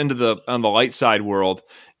you get into on the light side world,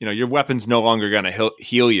 your weapon's no longer going to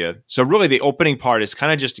heal you. So really the opening part is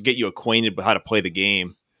kind of just to get you acquainted with how to play the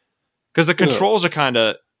game. Because the controls are kind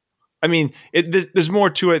of, I mean, there's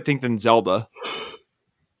more to it, I think, than Zelda.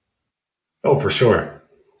 Oh, for sure.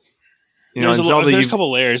 There's a couple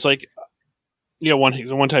layers, like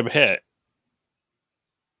one type of hit.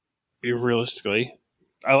 Realistically,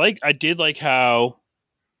 I did like how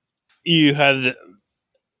you had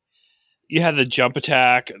the jump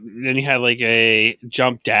attack, then you had like a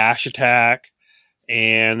jump dash attack,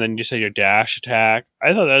 and then you said your dash attack.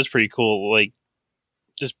 I thought that was pretty cool. Like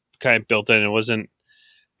just kind of built in. It wasn't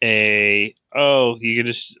you could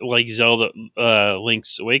just like Zelda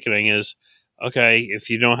Link's Awakening is. Okay,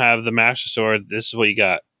 if you don't have the Master Sword, this is what you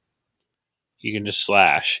got. You can just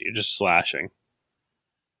slash. You're just slashing.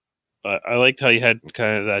 But I liked how you had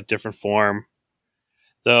kind of that different form.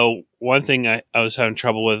 Though, one thing I was having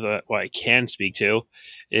trouble with, what I can speak to,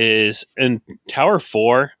 is in Tower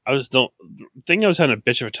 4, the thing I was having a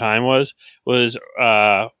bitch of a time was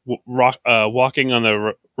walking on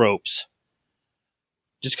the ropes.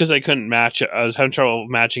 Just because I couldn't match it. I was having trouble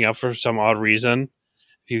matching up for some odd reason.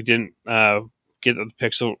 If you didn't get the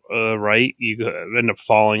pixel right, you end up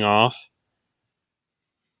falling off.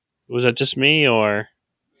 Was that just me, or?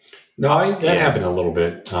 No, that happened a little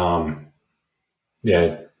bit.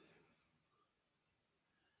 Yeah.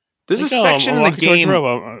 There's a section in the game.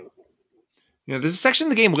 There's a section in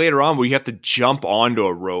the game later on where you have to jump onto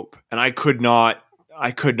a rope, and I could not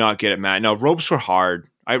get it, Matt. No, ropes were hard.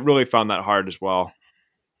 I really found that hard as well.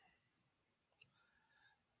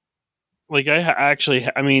 Like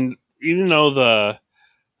I mean, even though the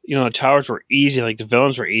towers were easy, like the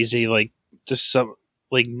villains were easy, like just some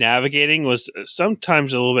like navigating was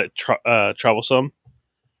sometimes a little bit troublesome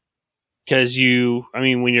because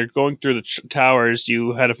when you're going through the towers,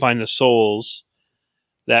 you had to find the souls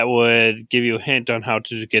that would give you a hint on how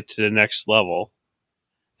to get to the next level,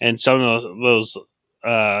 and some of those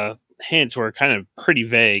hints were kind of pretty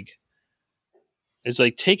vague. It's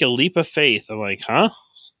like, take a leap of faith. I'm like, huh?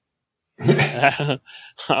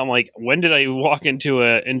 I'm like, when did I walk into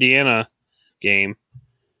a Indiana game?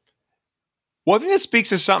 Well, I think that speaks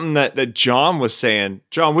to something that John was saying.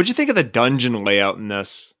 John, what'd you think of the dungeon layout in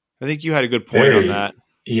this? I think you had a good point on that.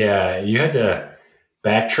 Yeah, you had to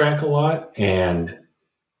backtrack a lot, and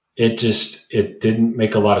it didn't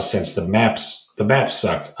make a lot of sense. The maps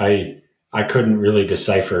sucked. I couldn't really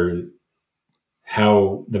decipher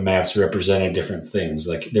how the maps represented different things.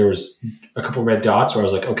 Like there was a couple red dots where I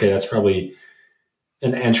was like, okay, that's probably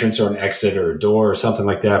an entrance or an exit or a door or something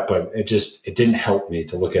like that. But it didn't help me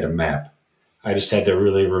to look at a map. I just had to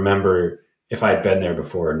really remember if I'd been there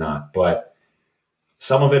before or not. But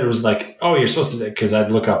some of it was like, oh, you're supposed to, because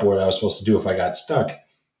I'd look up what I was supposed to do if I got stuck.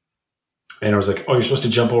 And I was like, oh, you're supposed to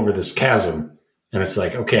jump over this chasm. And it's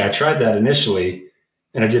like, okay, I tried that initially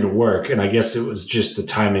and it didn't work. And I guess it was just the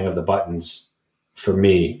timing of the buttons for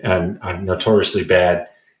me. And I'm notoriously bad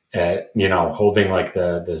at, holding like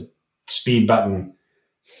the speed button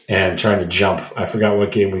and trying to jump. I forgot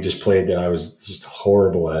what game we just played that I was just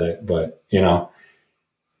horrible at it. But,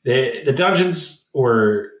 the dungeons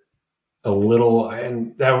were a little,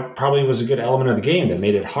 and that probably was a good element of the game that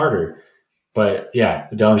made it harder. But yeah,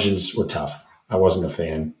 the dungeons were tough. I wasn't a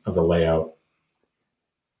fan of the layout.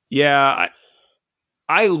 Yeah,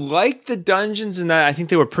 I liked the dungeons in that I think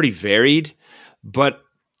they were pretty varied, but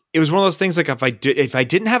it was one of those things like if I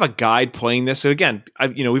didn't have a guide playing this, so again,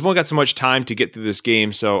 we've only got so much time to get through this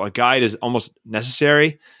game, so a guide is almost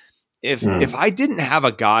necessary. If I didn't have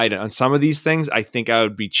a guide on some of these things, I think I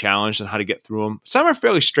would be challenged on how to get through them. Some are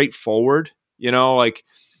fairly straightforward, but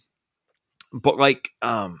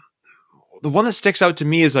the one that sticks out to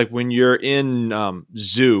me is like when you're in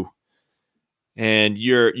zoo and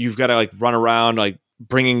you've got to like run around like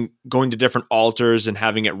going to different altars and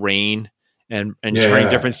having it rain and turning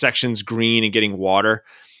different sections green and getting water.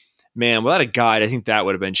 Man, without a guide, I think that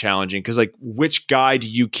would have been challenging because like which guy do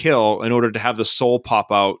you kill in order to have the soul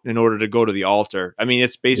pop out in order to go to the altar? I mean,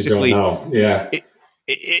 it's basically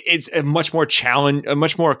it's a much more a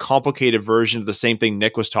much more complicated version of the same thing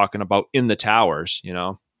Nick was talking about in the towers,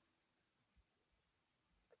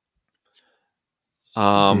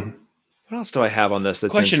 What else do I have on this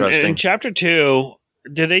that's interesting? In Chapter 2,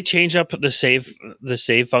 did they change up the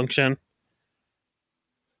save function?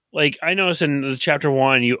 Like, I noticed in Chapter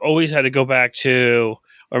 1, you always had to go back to,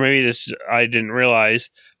 or maybe this I didn't realize,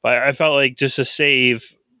 but I felt like just to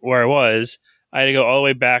save where I was, I had to go all the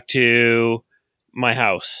way back to my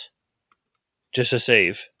house just to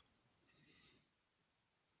save.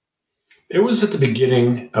 It was at the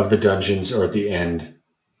beginning of the dungeons or at the end.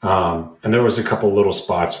 And there was a couple little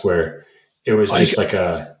spots where it was just like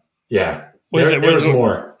there was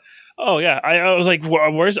more. Oh yeah. I was like,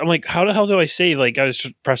 I'm like, how the hell do I save? Like I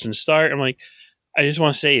was pressing start. I'm like, I just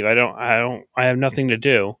want to save. I have nothing to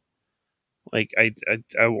do. Like I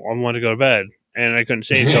want to go to bed and I couldn't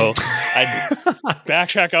save. So I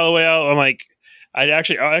backtrack all the way out. I'm like,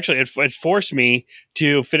 it forced me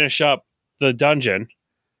to finish up the dungeon.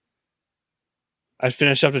 I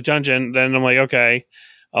finished up the dungeon. Then I'm like, okay,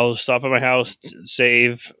 I'll stop at my house,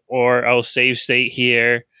 save, or I'll save state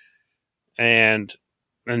here. And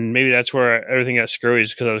maybe that's where everything got screwy,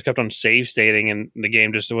 is because I was kept on save stating and the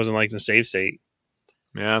game just wasn't like the save state.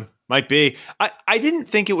 Yeah, might be. I didn't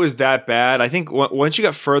think it was that bad. I think once you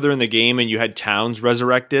got further in the game and you had towns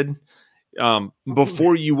resurrected,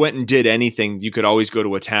 before you went and did anything, you could always go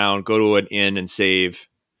to a town, go to an inn and save.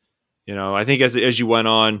 I think as you went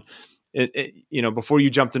on, before you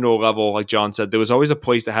jumped into a level, like John said, there was always a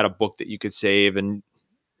place that had a book that you could save. And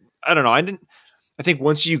I don't know. I think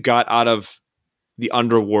once you got out of the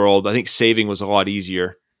underworld, I think saving was a lot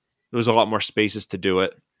easier. There was a lot more spaces to do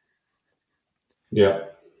it. Yeah.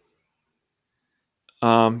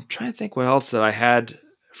 Trying to think what else that I had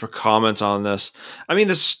for comments on this. I mean,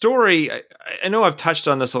 the story, I know I've touched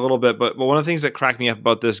on this a little bit, but one of the things that cracked me up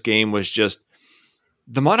about this game was just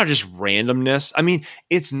the amount of just randomness. I mean,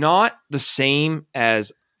 it's not the same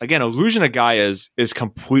as, again, Illusion of Gaia is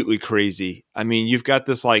completely crazy. I mean, you've got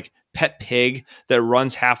this like pet pig that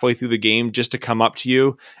runs halfway through the game just to come up to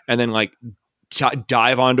you and then like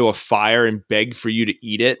dive onto a fire and beg for you to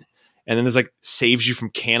eat it. And then there's like saves you from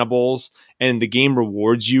cannibals, and the game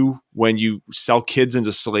rewards you when you sell kids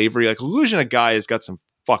into slavery. Like Illusion of Gaia has got some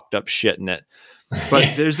fucked up shit in it.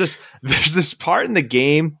 But there's this part in the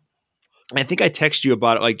game, I think I texted you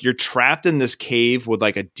about it. Like you're trapped in this cave with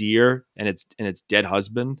like a deer and its dead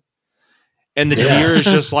husband. And the deer is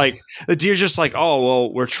just like, oh,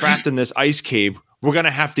 well, we're trapped in this ice cave. we're going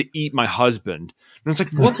to have to eat my husband. And it's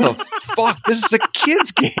like, what the fuck? This is a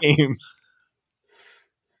kid's game.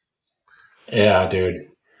 Yeah, dude.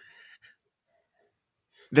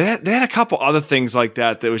 They had a couple other things like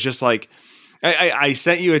that was just like, I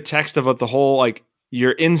sent you a text about the whole, like,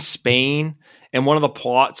 you're in Spain, and one of the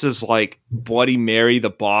plots is like Bloody Mary, the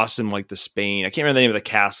boss in like the Spain. I can't remember the name of the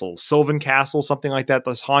castle, Sylvan Castle, something like that.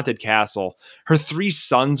 This haunted castle. Her 3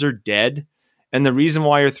 sons are dead. And the reason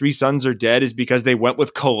why her 3 sons are dead is because they went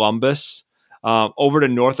with Columbus over to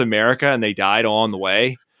North America and they died on the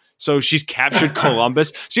way. So she's captured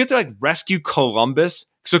Columbus. So you have to like rescue Columbus.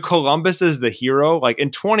 So Columbus is the hero. Like in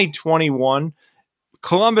 2021,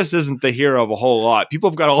 Columbus isn't the hero of a whole lot. People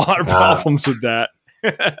have got a lot of problems with that.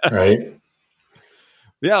 Right?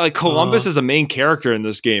 Yeah, like Columbus is a main character in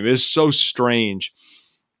this game. It is so strange.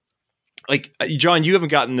 Like, John, you haven't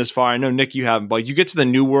gotten this far. I know, Nick, you haven't. But like, you get to the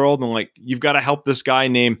New World and like you've got to help this guy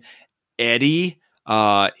named Eddie.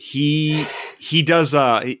 He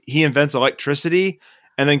invents electricity,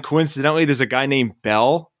 and then coincidentally, there's a guy named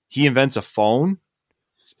Bell. He invents a phone.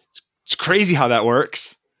 It's crazy how that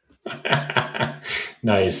works.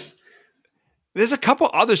 Nice. There's a couple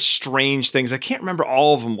other strange things. I can't remember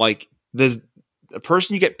all of them. Like, there's a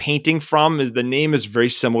person you get painting from the name is very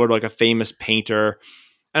similar to like a famous painter.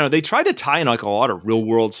 I don't know. They tried to tie in like a lot of real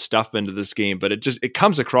world stuff into this game, but it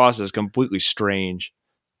comes across as completely strange.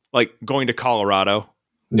 Like going to Colorado.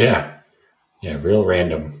 Yeah. Yeah. Real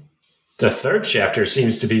random. The 3rd chapter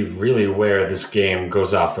seems to be really where this game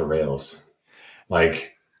goes off the rails.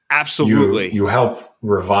 Like, absolutely. You help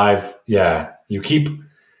revive. Yeah. You keep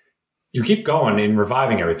going in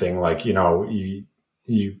reviving everything. Like, you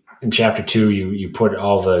in chapter 2, you put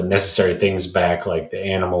all the necessary things back, like the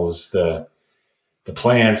animals, the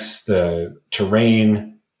plants, the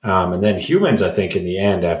terrain, and then humans, I think, in the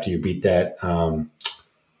end, after you beat that,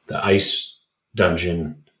 the ice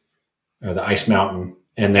dungeon or the ice mountain.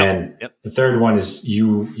 And then the 3rd one is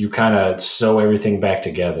you kind of sew everything back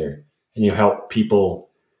together, and you help people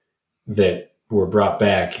that were brought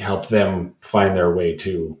back, help them find their way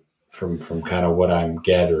too, from kind of what I'm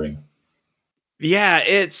gathering. Yeah,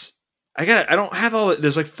 I don't have all.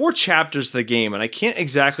 There's like 4 chapters to the game, and I can't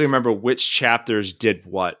exactly remember which chapters did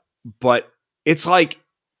what. But it's like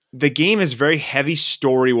the game is very heavy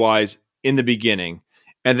story wise in the beginning,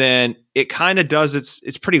 and then it kind of does.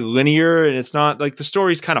 It's pretty linear, and it's not like the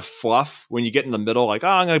story's kind of fluff when you get in the middle. Like, oh,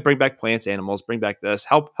 I'm going to bring back plants, animals, bring back this,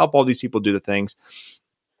 help all these people do the things,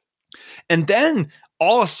 and then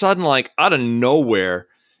all of a sudden, like out of nowhere,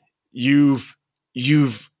 you've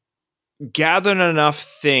gathered enough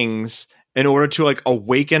things in order to like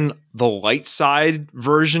awaken the light side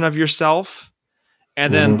version of yourself.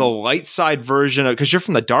 And then the light side version of, because you're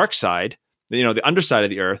from the dark side, the underside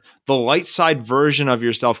of the earth, the light side version of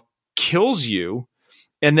yourself kills you.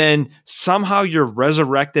 And then somehow you're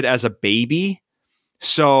resurrected as a baby.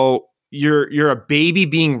 So you're a baby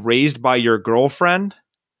being raised by your girlfriend.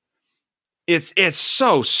 It's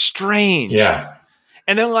so strange. Yeah.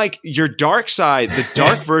 And then like your dark side, the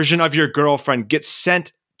dark version of your girlfriend gets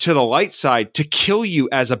sent to the light side to kill you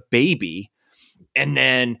as a baby. And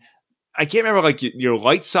then I can't remember, like your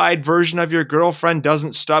light side version of your girlfriend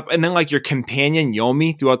doesn't stop. And then like your companion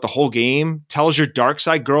Yomi throughout the whole game tells your dark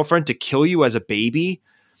side girlfriend to kill you as a baby.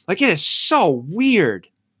 Like, it is so weird.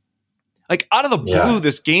 Like out of the blue,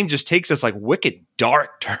 this game just takes this like wicked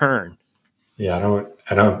dark turn. Yeah. I don't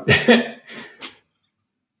I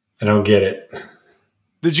don't get it.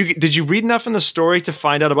 Did you read enough in the story to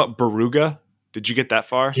find out about Baruga? Did you get that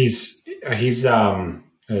far? He's a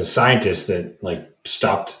scientist that like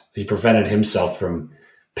stopped. He prevented himself from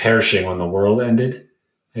perishing when the world ended,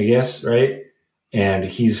 I guess, right? And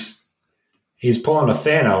he's pulling a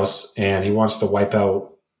Thanos, and he wants to wipe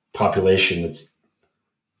out population that's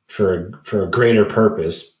for a greater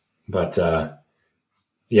purpose. But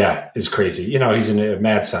it's crazy. He's a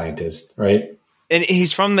mad scientist, right? And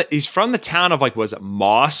he's from the town of like, was it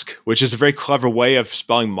Mosk, which is a very clever way of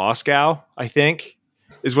spelling Moscow, I think,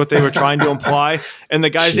 is what they were trying to imply. And the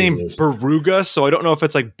guy's name Baruga, so I don't know if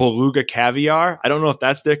it's like Beluga caviar. I don't know if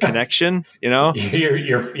that's their connection.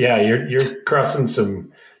 You're crossing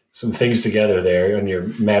some things together there on your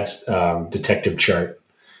mad detective chart.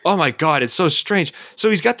 Oh my God, it's so strange. So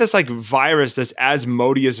he's got this like virus, this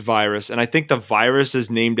Asmodeus virus, and I think the virus is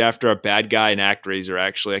named after a bad guy in ActRaiser,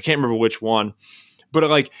 actually. I can't remember which one. But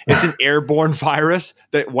like it's an airborne virus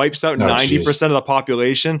that wipes out 90% of the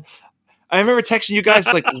population. I remember texting you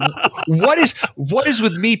guys like, what is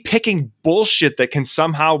with me picking bullshit that can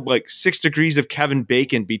somehow like 6 degrees of Kevin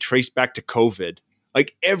Bacon be traced back to COVID?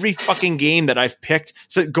 Like every fucking game that I've picked,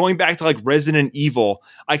 so going back to like Resident Evil,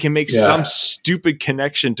 I can make some stupid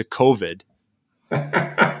connection to COVID.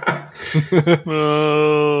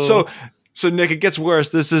 So Nick, it gets worse.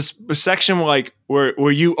 There's this section like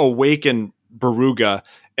where you awaken Baruga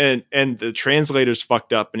and the translator's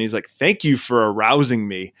fucked up and he's like, "Thank you for arousing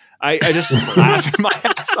me." I just laughed my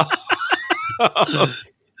ass off.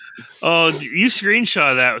 Oh, you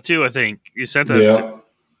screenshot that too, I think. You sent that. Yeah.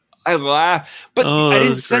 I laugh, but I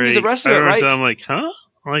didn't send you the rest of it, right? I'm like, huh?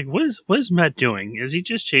 I'm like, what is Matt doing? Is he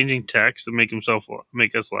just changing text to make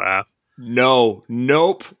us laugh? No,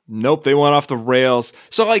 nope. They went off the rails.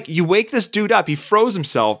 So like you wake this dude up, he froze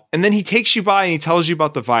himself, and then he takes you by and he tells you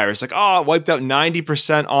about the virus. Like, oh, it wiped out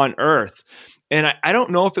 90% on Earth. And I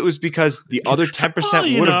don't know if it was because the other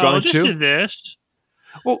 10% would have gone too. This.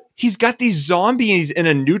 Well, he's got these zombies in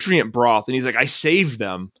a nutrient broth, and he's like, I saved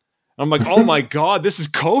them. I'm like, oh my God, this is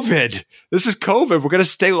COVID. This is COVID. We're going to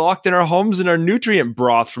stay locked in our homes in our nutrient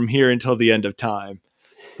broth from here until the end of time.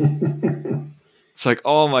 It's like,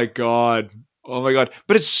 oh my God.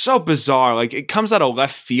 But it's so bizarre. Like it comes out of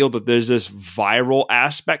left field that there's this viral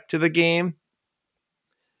aspect to the game.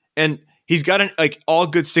 And he's got like all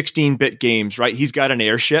good 16-bit games, right? He's got an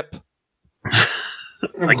airship.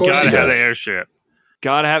 I gotta have the airship.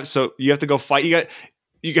 Gotta have, so you have to go fight.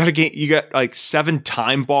 You got like 7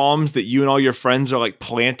 time bombs that you and all your friends are like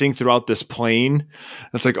planting throughout this plane.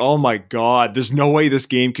 It's like, oh my God, there's no way this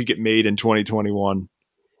game could get made in 2021.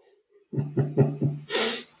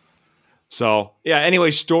 So yeah,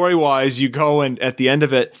 anyway, story wise, you go and at the end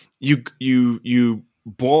of it, you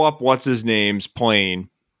blow up what's his name's plane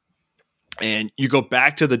and you go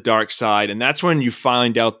back to the dark side, and that's when you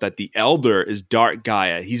find out that the Elder is Dark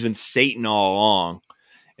Gaia. He's been Satan all along.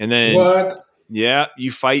 And then what? Yeah,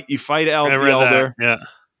 you fight the Elder. That.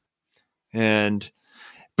 Yeah.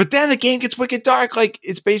 But then the game gets wicked dark. Like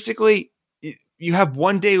it's basically you have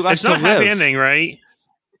one day left to live. It's not a happy ending, right?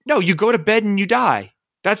 No, you go to bed and you die.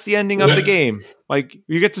 That's the ending of the game. Like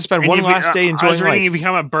you get to spend one last day enjoying life. I was reading you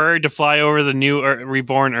become a bird to fly over the new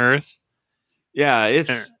reborn Earth. Yeah,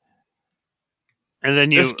 it's. And then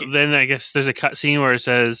then I guess there's a cutscene where it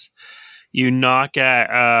says you knock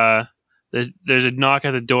at there's a knock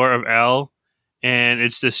at the door of L, and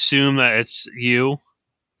it's assumed that it's you,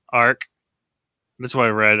 Ark. That's what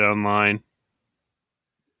I read online.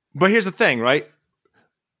 But here's the thing, right?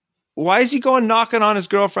 Why is he going knocking on his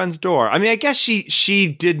girlfriend's door? I mean, I guess she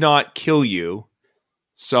did not kill you,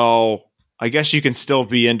 so I guess you can still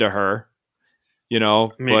be into her, I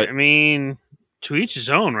mean, to each his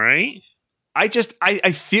own, right? I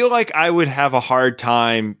feel like I would have a hard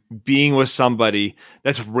time being with somebody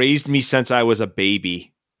that's raised me since I was a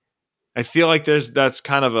baby. I feel like that's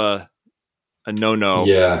kind of a no-no.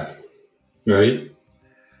 Yeah. Right.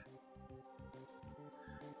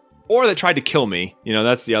 Or that tried to kill me.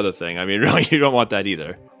 That's the other thing. I mean, really, you don't want that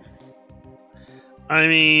either. I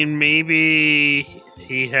mean, maybe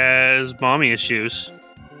he has mommy issues.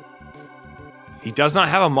 He does not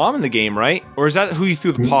have a mom in the game, right? Or is that who you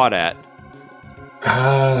threw the pot at?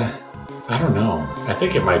 I don't know. I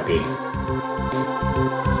think it might be.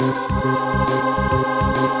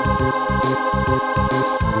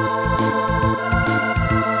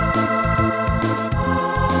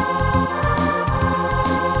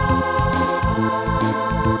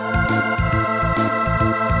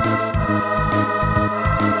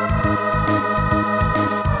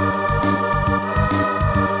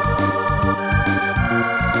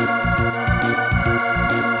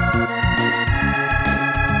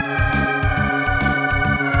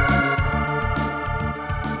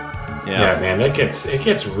 Yeah, man, it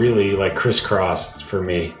gets really like crisscrossed for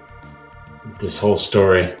me. This whole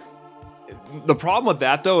story. The problem with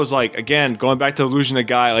that though is like, again, going back to Illusion of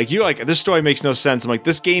Gaia, like you like this story makes no sense. I'm like,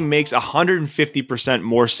 this game makes 150%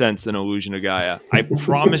 more sense than Illusion of Gaia. I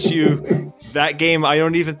promise you, that game, I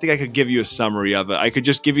don't even think I could give you a summary of it. I could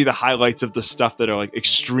just give you the highlights of the stuff that are like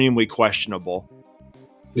extremely questionable.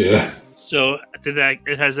 Yeah. So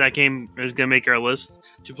has that game is gonna make our list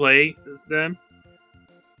to play then?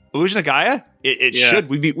 Illusion of Gaia? It should.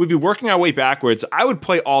 We'd be working our way backwards. I would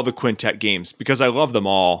play all the Quintet games because I love them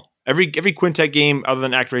all. Every Quintet game other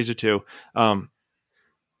than ActRaiser 2. I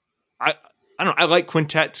don't know. I like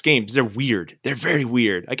Quintet's games. They're weird. They're very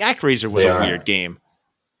weird. Like ActRaiser was a weird game.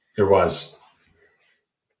 It was.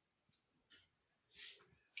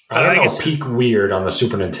 I don't know, peak weird on the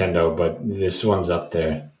Super Nintendo, but this one's up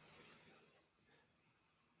there.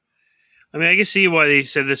 I mean, I can see why they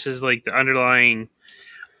said this is like the underlying.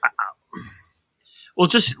 Well,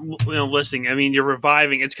 just listening. I mean, you're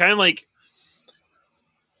reviving. It's kind of like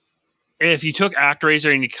if you took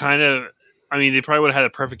ActRaiser and you kind of I mean, they probably would have had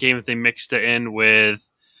a perfect game if they mixed it in with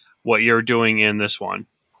what you're doing in this one.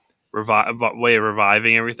 Way of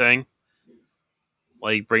reviving everything.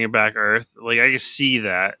 Like, bringing back Earth. Like, I can see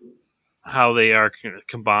that. How they are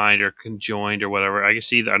combined or conjoined or whatever. I can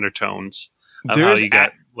see the undertones of how you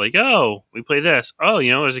got, like, oh, we play this. Oh,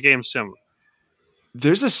 there's a game similar.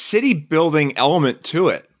 There's a city building element to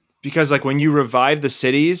it. Because, like, when you revive the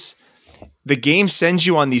cities, the game sends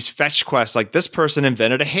you on these fetch quests. Like, this person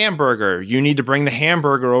invented a hamburger. You need to bring the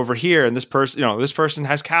hamburger over here. And this person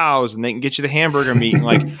has cows and they can get you the hamburger meat. And,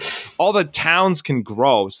 like, all the towns can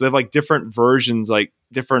grow. So they have, like, different versions, like,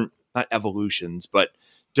 different, not evolutions, but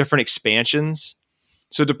different expansions.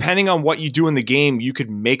 So depending on what you do in the game, you could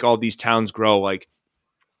make all these towns grow. Like,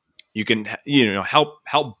 you can,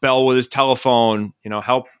 help Bell with his telephone,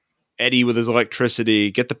 help Eddie with his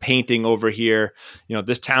electricity, get the painting over here.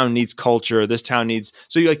 This town needs culture. This town needs,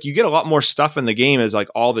 so you get a lot more stuff in the game as, like,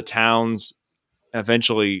 all the towns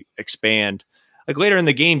eventually expand. Like, later in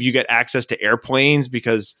the game, you get access to airplanes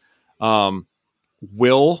because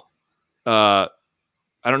Will,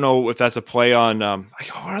 I don't know if that's a play on,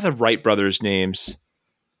 what are the Wright brothers' names?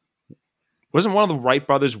 Wasn't one of the Wright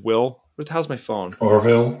brothers Will? Where the hell's my phone?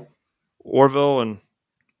 Orville,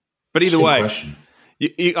 but either way,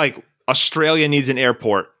 you, like, Australia needs an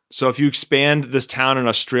airport. So if you expand this town in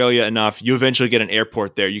Australia enough, you eventually get an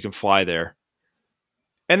airport there. You can fly there.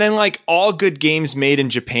 And then, like, all good games made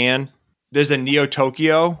in Japan, there's a Neo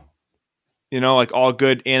Tokyo, like all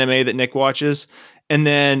good anime that Nick watches. And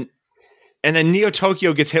then Neo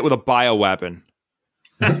Tokyo gets hit with a bioweapon.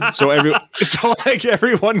 so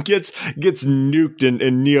everyone gets nuked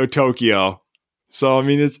in Neo Tokyo. So, I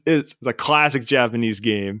mean, it's a classic Japanese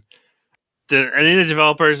game. Did any of the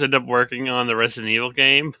developers end up working on the Resident Evil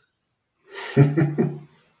game?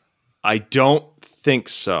 I don't think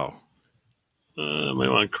so. Might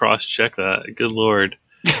want to cross-check that. Good Lord.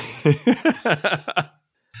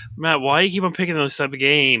 Matt, why do you keep on picking those type of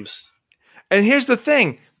games? And here's the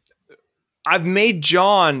thing. I've made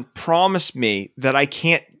John promise me that I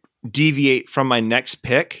can't deviate from my next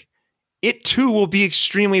pick. It too will be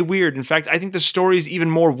extremely weird. In fact, I think the story is even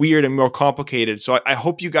more weird and more complicated. So I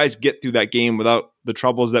hope you guys get through that game without the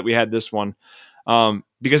troubles that we had this one.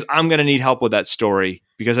 Because I'm going to need help with that story,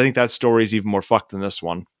 because I think that story is even more fucked than this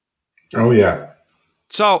one. Oh, yeah.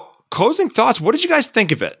 So, closing thoughts. What did you guys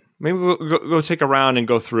think of it? Maybe we'll go take a round and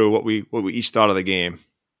go through what we each thought of the game.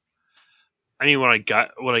 I mean, when I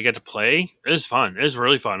get to play, it was fun. It was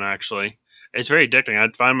really fun, actually. It's very addicting.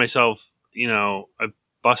 I'd find myself, I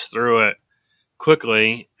bust through it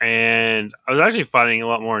quickly, and I was actually finding a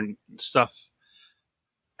lot more stuff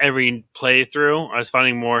every playthrough. I was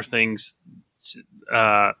finding more things when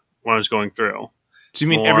I was going through. So you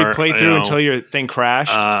mean every playthrough until your thing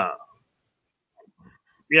crashed?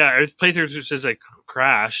 Yeah, every playthrough since I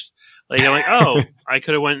crashed. Like, I'm like, oh, I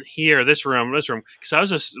could have went here, this room, because I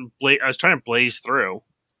was trying to blaze through.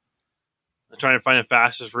 I was trying to find the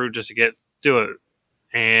fastest route just to do it.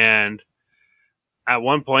 And at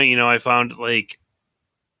one point, I found, like,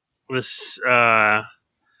 this, the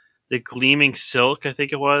Gleaming Silk, I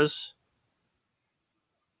think it was.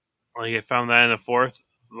 Like, I found that in the fourth.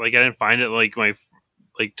 Like, I didn't find it,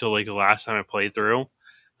 till, the last time I played through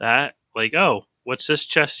that. Like, oh, what's this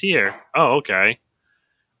chest here? Oh, okay.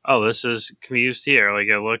 Oh, this can be used here. Like,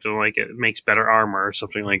 I looked and, like, it makes better armor or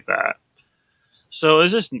something like that. So it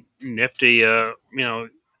was just nifty,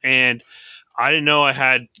 and I didn't know I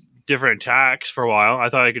had different attacks for a while. I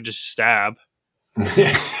thought I could just stab.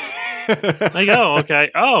 Like, oh, okay.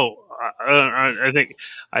 Oh, I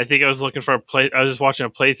think I was looking for I was just watching a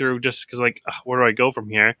playthrough just because, like, where do I go from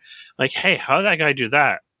here? Like, hey, how did that guy do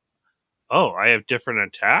that? Oh, I have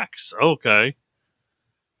different attacks. Okay.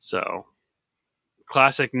 So,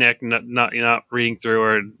 classic Nick, not reading through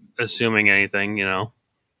or assuming anything,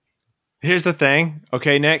 Here's the thing.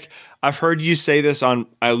 Okay, Nick, I've heard you say this on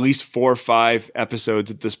at least 4 or 5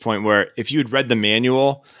 episodes at this point, where if you had read the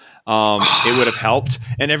manual, it would have helped.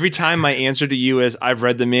 And every time my answer to you is, I've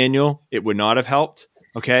read the manual, it would not have helped.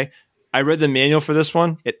 Okay. I read the manual for this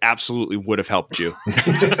one. It absolutely would have helped you.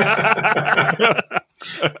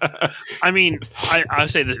 I mean, I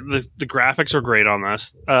say the graphics are great on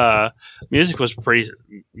this. Music was pretty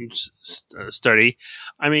sturdy.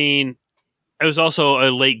 I mean, it was also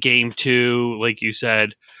a late game too, like you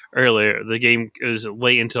said earlier. The game is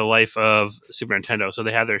late into the life of Super Nintendo, so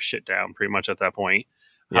they had their shit down pretty much at that point.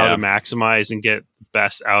 How to maximize and get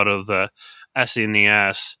best out of the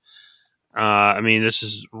SNES. I mean, this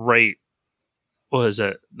is right. What is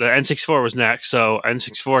it? The N64 was next, so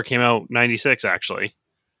N64 came out 96 actually.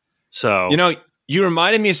 So you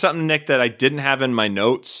reminded me of something, Nick, that I didn't have in my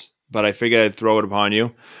notes, but I figured I'd throw it upon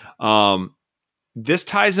you. This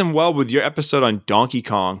ties in well with your episode on Donkey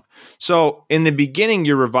Kong. So in the beginning,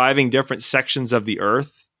 you're reviving different sections of the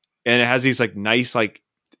Earth, and it has these like nice like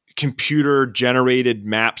computer generated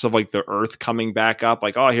maps of like the Earth coming back up.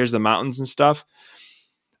 Like, oh, here's the mountains and stuff.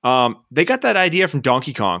 They got that idea from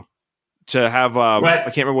Donkey Kong to have I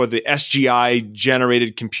can't remember what the SGI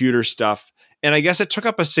generated computer stuff, and I guess it took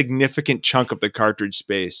up a significant chunk of the cartridge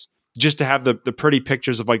space just to have the pretty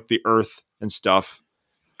pictures of like the Earth and stuff.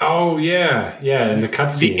 Oh yeah, and the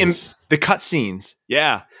cutscenes. The cutscenes,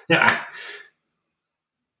 yeah.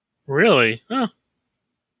 Really? Huh.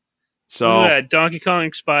 So Donkey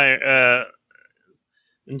Kong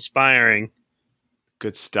inspiring.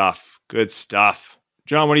 Good stuff.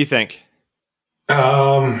 John, what do you think?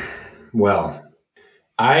 Well,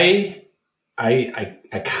 I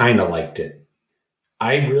kind of liked it.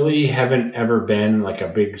 I really haven't ever been like a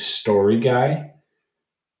big story guy.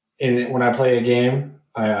 And when I play a game,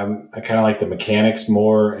 I kind of like the mechanics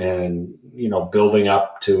more, and building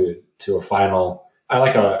up to a final. I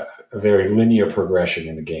like a very linear progression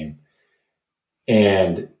in the game,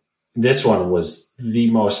 and this one was the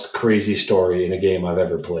most crazy story in a game I've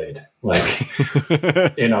ever played. Like,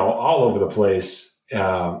 all over the place.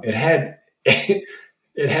 It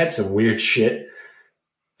had some weird shit,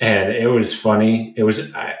 and it was funny. It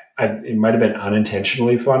was it might have been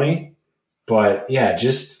unintentionally funny, but yeah,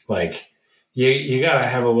 just like. You gotta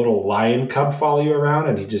have a little lion cub follow you around,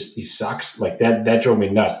 and he sucks. Like that drove me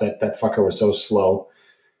nuts. That fucker was so slow.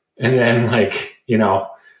 And then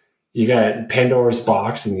you got Pandora's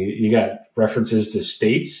box, and you got references to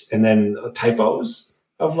states, and then typos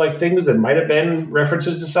of like things that might have been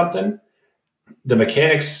references to something. The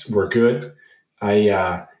mechanics were good.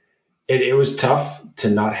 It was tough to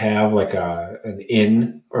not have like an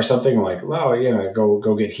inn or something like,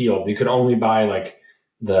 go get healed. You could only buy like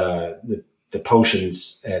the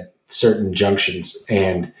potions at certain junctions,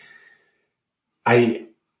 and I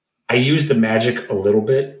used the magic a little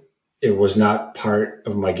bit. It was not part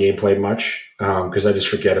of my gameplay much because I just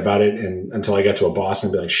forget about it, and until I got to a boss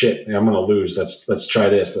and be like, shit, I'm gonna lose. Let's try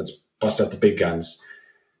this. Let's bust out the big guns.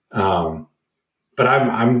 But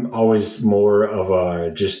I'm always more of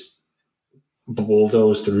a just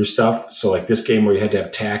bulldoze through stuff. So like this game where you had to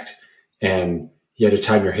have tact and you had to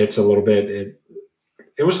time your hits a little bit.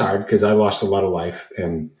 It was hard because I lost a lot of life,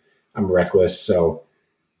 and I'm reckless. So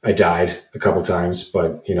I died a couple times,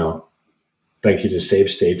 but thank you to save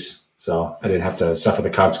states. So I didn't have to suffer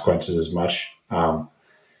the consequences as much.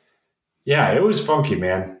 Yeah, it was funky,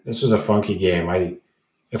 man. This was a funky game.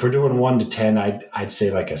 If we're doing 1 to 10, I'd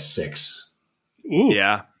say like a 6. Ooh.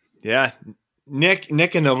 Yeah. Nick,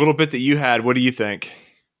 in the little bit that you had, what do you think?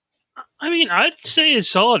 I mean, I'd say it's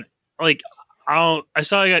solid. Like, I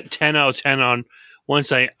saw I got 10 out of 10 on one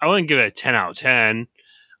site. I wouldn't give it a 10 out of 10.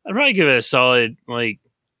 I'd probably give it a solid,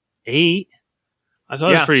 8. I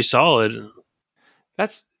thought it was pretty solid.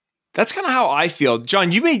 That's kind of how I feel.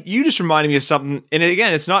 John, you just reminded me of something. And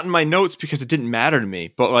again, it's not in my notes because it didn't matter to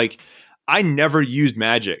me. But I never used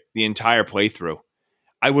magic the entire playthrough.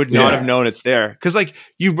 I would not have known it's there. Because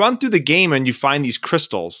you run through the game and you find these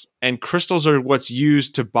crystals. And crystals are what's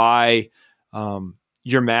used to buy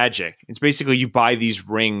your magic. It's basically you buy these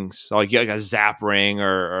rings. So like a zap ring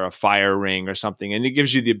or a fire ring or something. And it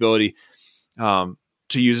gives you the ability to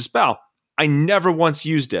use a spell. I never once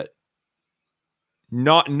used it.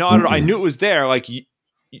 Not at all. I knew it was there. Like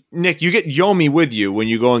Nick, you get Yomi with you when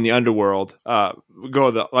you go in the underworld, go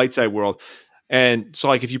to the light side world. And so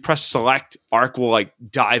if you press select, Arc will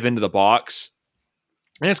dive into the box.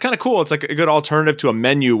 And it's kind of cool. It's like a good alternative to a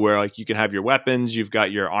menu where you can have your weapons, you've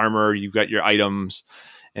got your armor, you've got your items,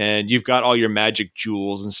 and you've got all your magic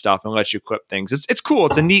jewels and stuff, and lets you equip things. It's cool.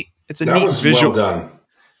 It's a neat visual. Well done.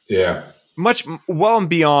 Yeah. Much well and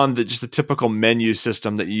beyond just the typical menu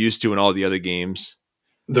system that you used to in all the other games.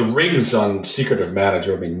 The rings on Secret of Mana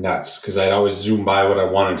drove me nuts because I'd always zoom by what I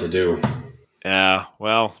wanted to do. Yeah,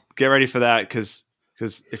 well, get ready for that because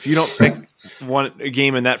if you don't pick a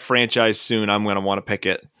game in that franchise soon, I'm going to want to pick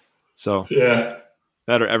it. So yeah,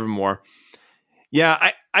 that or evermore.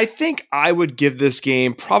 Yeah, I think I would give this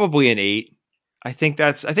game probably an 8. I think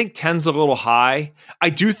 10's a little high. I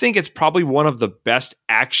do think it's probably one of the best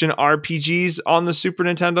action RPGs on the Super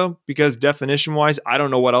Nintendo because definition-wise, I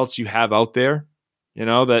don't know what else you have out there.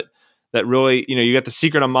 That really, you got the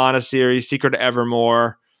Secret of Mana series, Secret of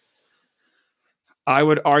Evermore. I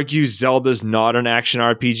would argue Zelda's not an action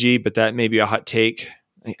RPG, but that may be a hot take.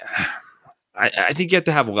 I think you have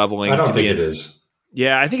to have leveling. I don't think it is.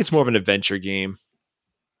 Yeah, I think it's more of an adventure game.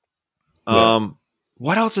 Yeah.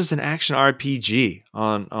 What else is an action RPG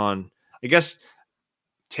on? I guess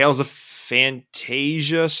Tales of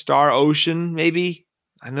Fantasia, Star Ocean, maybe.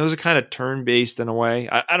 And those are kind of turn-based in a way.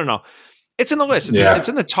 I don't know. It's in the list. It's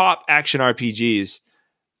in the top action RPGs.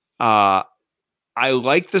 I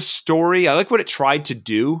like the story. I like what it tried to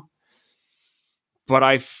do. But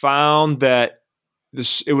I found that the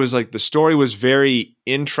story was very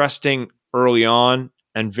interesting early on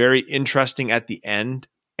and very interesting at the end.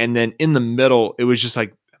 And then in the middle, it was just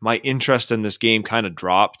like my interest in this game kind of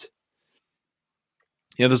dropped.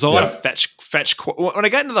 There's a lot of fetch. When I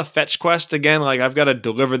got into the fetch quest again, like I've got to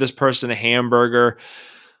deliver this person a hamburger.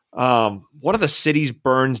 One of the cities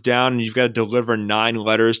burns down and you've got to deliver 9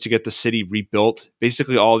 letters to get the city rebuilt.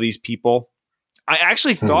 Basically all these people. I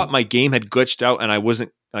actually thought my game had glitched out and I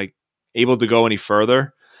wasn't like able to go any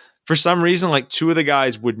further. For some reason, like 2 of the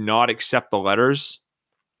guys would not accept the letters.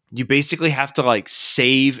 You basically have to like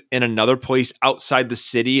save in another place outside the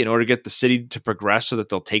city in order to get the city to progress so that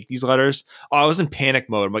they'll take these letters. Oh, I was in panic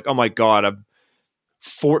mode. I'm like, oh my God, I'm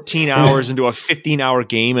 14 hours into a 15-hour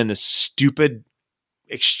game and this stupid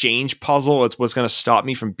exchange puzzle. It's what's going to stop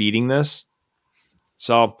me from beating this.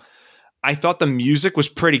 So I thought the music was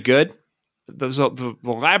pretty good. The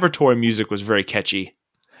laboratory music was very catchy.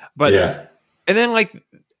 But and then like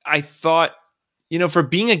I thought, for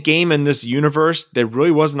being a game in this universe, there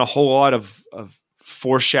really wasn't a whole lot of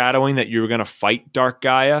foreshadowing that you were going to fight Dark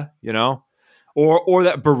Gaia, or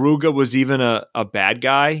that Baruga was even a bad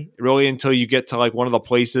guy, really, until you get to like one of the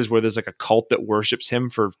places where there's like a cult that worships him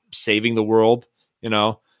for saving the world.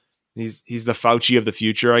 He's the Fauci of the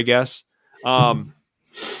future, I guess. I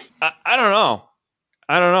don't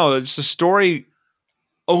know. It's a story.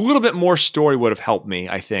 A little bit more story would have helped me,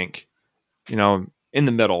 I think. In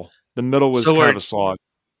the middle. The middle was kind of a slog.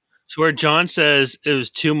 So where John says it was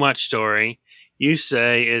too much story, you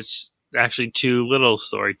say it's actually too little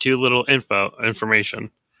story, too little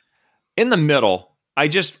information. In the middle, I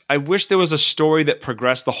wish there was a story that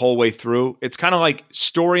progressed the whole way through. It's kind of like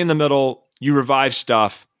story in the middle, you revive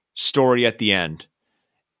stuff, story at the end.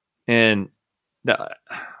 And there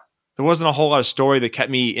wasn't a whole lot of story that kept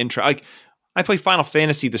me interested. Like I play Final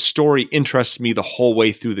Fantasy, the story interests me the whole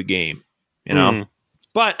way through the game,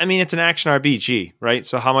 But I mean, it's an action RPG, right?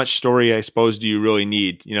 So how much story, I suppose, do you really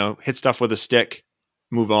need? Hit stuff with a stick,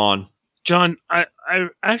 move on. John, I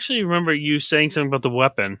actually remember you saying something about the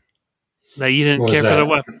weapon, that you didn't care for the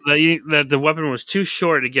weapon, that the weapon was too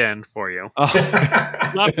short again for you,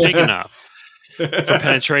 not big enough for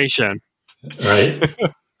penetration. Right?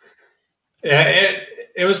 Yeah,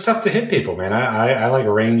 it was tough to hit people, man. I like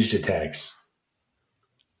ranged attacks.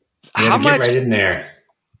 How much? Get right in there.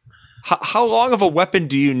 How long of a weapon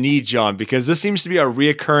do you need, John? Because this seems to be a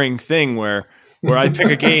reoccurring thing where I pick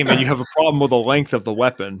a game and you have a problem with the length of the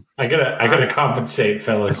weapon. I gotta compensate,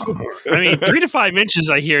 fellas. I mean, 3 to 5 inches,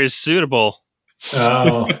 I hear, is suitable.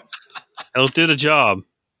 Oh, it'll do the job.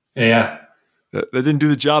 Yeah, that didn't do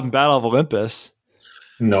the job in Battle of Olympus.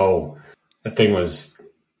 No, that thing was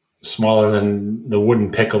smaller than the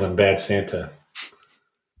wooden pickle in Bad Santa.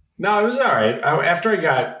 No, it was all right. After I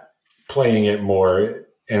got playing it more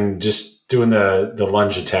and just doing the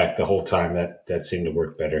lunge attack the whole time, that seemed to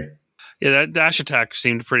work better. Yeah, that dash attack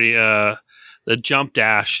seemed pretty. The jump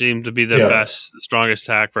dash seemed to be the best, strongest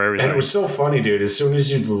attack for everything. And it was so funny, dude. As soon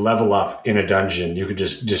as you level up in a dungeon, you could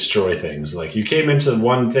just destroy things. Like you came into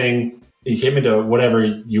one thing, you came into whatever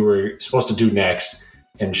you were supposed to do next,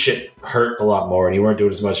 and shit hurt a lot more, and you weren't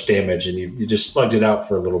doing as much damage, and you just slugged it out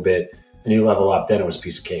for a little bit, and you level up. Then it was a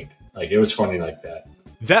piece of cake. Like it was funny like that.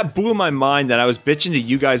 That blew my mind, and I was bitching to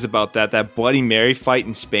you guys about that Bloody Mary fight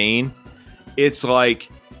in Spain. It's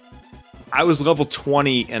like I was level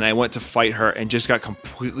 20 and I went to fight her and just got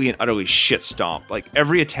completely and utterly shit stomped. Like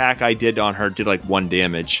every attack I did on her did like 1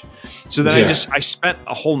 damage. So then I spent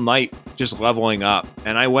a whole night just leveling up,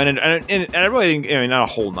 and I went in and I really didn't, not a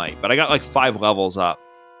whole night, but I got like 5 levels up.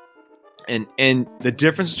 And the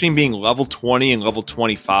difference between being level 20 and level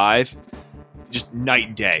 25, just night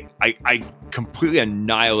and day. I completely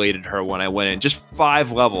annihilated her when I went in. Just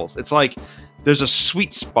 5 levels. It's like there's a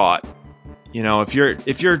sweet spot. If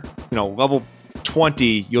you're level 20,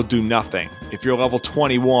 you'll do nothing. If you're level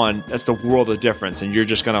 21, that's the world of difference, and you're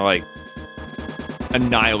just gonna like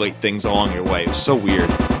annihilate things along your way. It was so weird.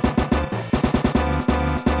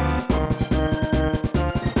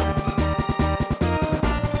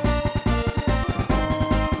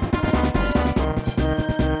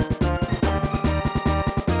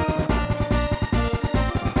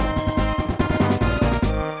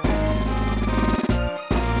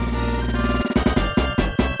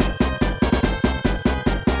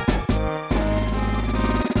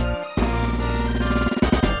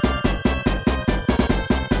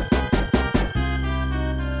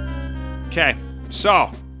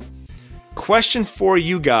 So, question for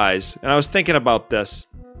you guys, and I was thinking about this.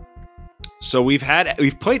 So we've played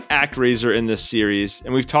ActRaiser in this series,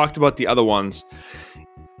 and we've talked about the other ones.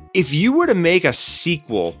 If you were to make a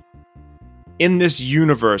sequel in this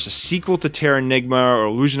universe, a sequel to Terra Enigma or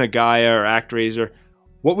Illusion of Gaia or ActRaiser,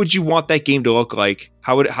 what would you want that game to look like?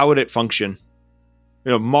 How would it function?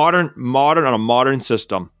 Modern on a modern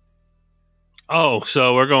system. Oh,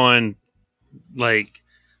 so we're going like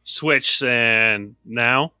Switch and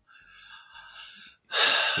now?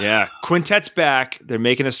 Yeah, Quintet's back. They're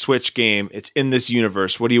making a Switch game. It's in this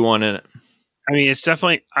universe. What do you want in it? I mean, it's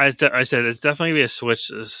definitely. I said it's definitely gonna be a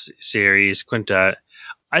Switch series. Quintet.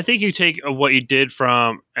 I think you take what you did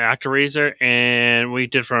from ActRaiser and what you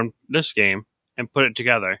did from this game and put it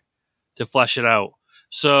together to flesh it out.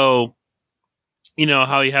 So, you know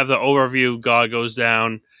how you have the overview, God goes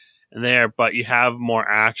down and there, but you have more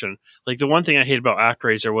action. Like the one thing I hate about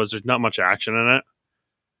ActRaiser was there's not much action in it.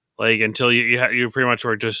 Like until you pretty much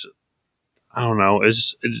were just, I don't know,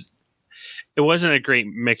 it wasn't a great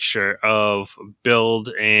mixture of build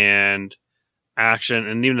and action,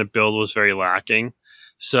 and even the build was very lacking.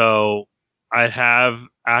 So I'd have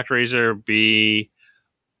ActRaiser be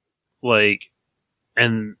like,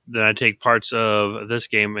 and then I take parts of this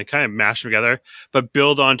game and kind of mash them together, but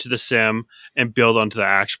build onto the sim and build onto the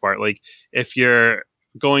action part. Like if you're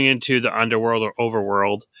going into the underworld or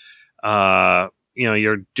overworld,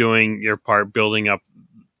 you're doing your part building up.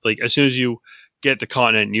 Like as soon as you get the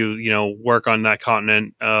continent, you work on that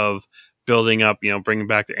continent of building up, bringing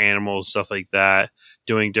back the animals, stuff like that,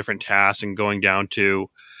 doing different tasks and going down to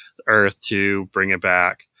Earth to bring it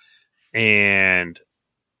back. And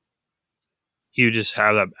you just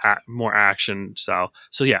have that more action style.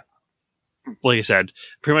 So yeah, like I said,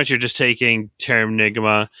 pretty much you're just taking Terra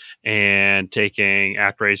Enigma and taking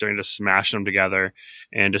ActRaiser and just smashing them together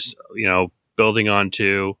and just, building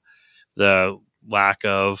onto the lack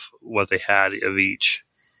of what they had of each.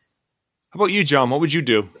 How about you, John? What would you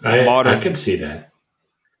do? I could see that.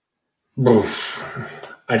 Oof.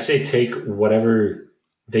 I'd say take whatever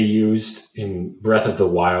they used in Breath of the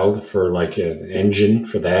Wild for like an engine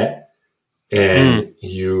for that, and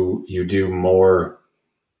you do more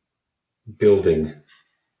building.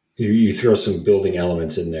 You throw some building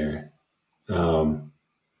elements in there, where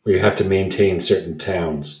you have to maintain certain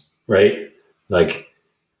towns, right? Like,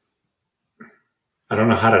 I don't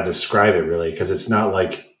know how to describe it really, because it's not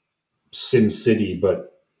like Sim City,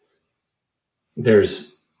 but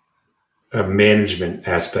there's a management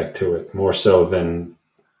aspect to it more so than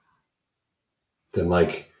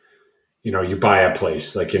like, you buy a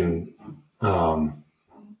place like in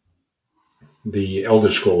the Elder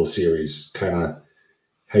Scrolls series, kind of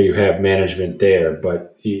how you have management there,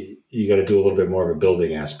 but you got to do a little bit more of a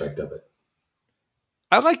building aspect of it.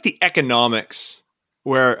 I like the economics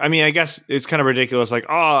where, I mean, I guess it's kind of ridiculous. Like,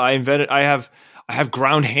 I have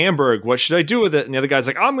ground Hamburg. What should I do with it? And the other guy's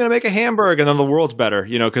like, I'm going to make a Hamburg. And then the world's better,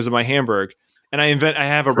 because of my Hamburg. And I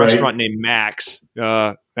have a restaurant named Max,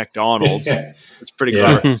 McDonald's. It's pretty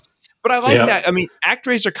clever. But I like that. I mean,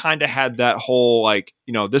 ActRaiser kind of had that whole, like,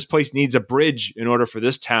 this place needs a bridge in order for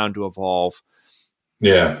this town to evolve.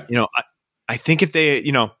 Yeah. I think if they,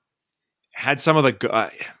 had some of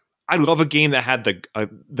the, I love a game that had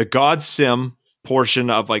the God Sim portion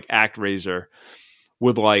of like ActRaiser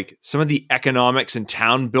with like some of the economics and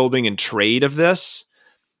town building and trade of this,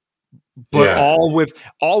 but all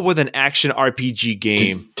with an action RPG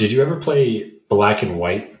game. Did you ever play Black and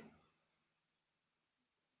White?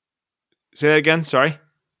 Say that again. Sorry.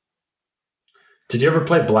 Did you ever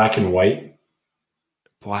play Black and White?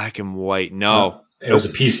 Black and White. No. It was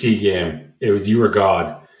a PC game. It was, you were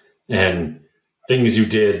God, and things you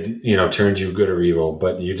did, turned you good or evil,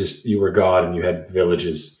 but you were God and you had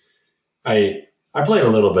villages. I played a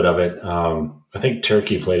little bit of it. I think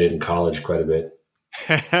Turkey played it in college quite a bit.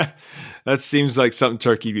 That seems like something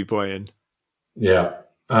Turkey be playing. Yeah.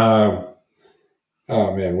 Oh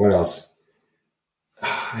man, what else?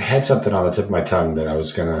 I had something on the tip of my tongue that I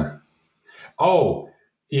was gonna. Oh,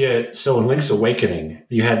 yeah. So in Link's Awakening,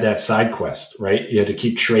 you had that side quest, right? You had to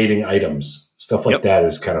keep trading items. Stuff like that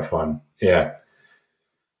is kind of fun. Yeah.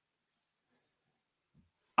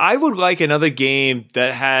 I would like another game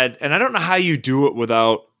that had, and I don't know how you do it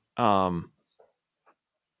without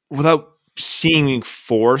seeming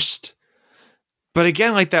forced. But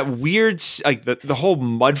again, like that weird, like the whole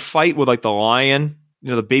mud fight with like the lion,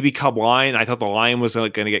 the baby cub lion. I thought the lion was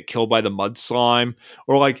like going to get killed by the mud slime,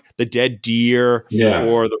 or like the dead deer,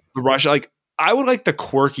 or the rush. Like I would like the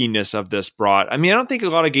quirkiness of this brought. I mean, I don't think a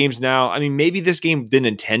lot of games now. I mean, maybe this game didn't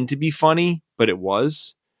intend to be funny, but it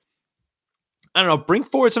was. I don't know, bring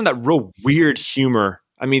forward some of that real weird humor.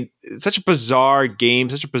 I mean, it's such a bizarre game,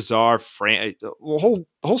 such a bizarre the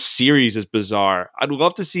whole series is bizarre. I'd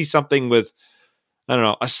love to see something with, I don't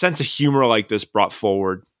know, a sense of humor like this brought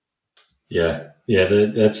forward. Yeah,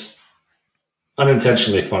 that's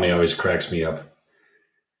unintentionally funny. Always cracks me up.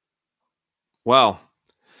 Well,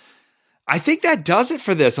 I think that does it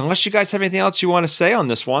for this. Unless you guys have anything else you want to say on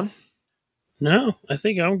this one. No, I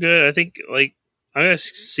think I'm good. I think I'm gonna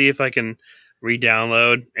see if I can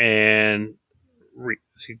re-download and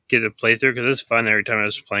get a playthrough because it's fun every time I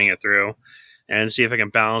was playing it through, and see if I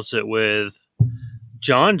can balance it with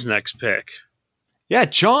John's next pick. Yeah,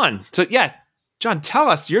 John. So John, tell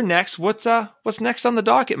us you're next. What's next on the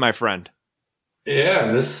docket, my friend?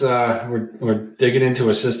 Yeah, this we're digging into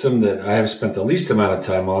a system that I have spent the least amount of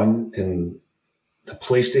time on in the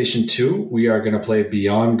PlayStation 2. We are going to play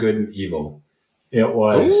Beyond Good and Evil. It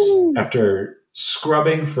was after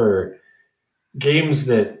scrubbing for games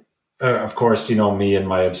that, of course, me and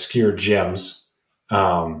my obscure gems.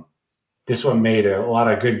 This one made a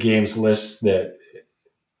lot of good games lists that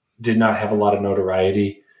did not have a lot of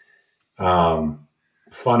notoriety. Fun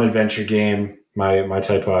adventure game, my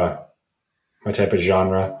type of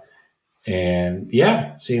genre, and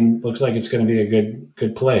looks like it's going to be a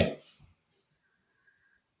good play.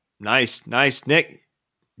 Nice. Nick,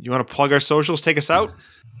 you want to plug our socials? Take us out.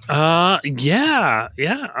 Yeah,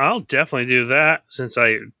 I'll definitely do that since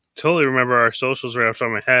I totally remember our socials right off the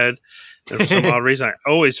top of my head, and for some odd reason I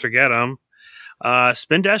always forget them.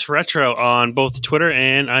 Spin-Retro on both Twitter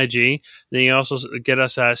and IG. Then you also get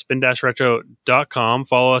us at spin-retro.com.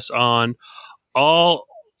 Follow us on all.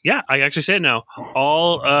 Yeah, I actually say it now.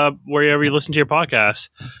 All wherever you listen to your podcast.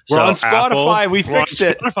 We're on Spotify. Apple, we fixed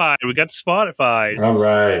it. Spotify. We got Spotify. All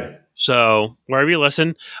right. So wherever you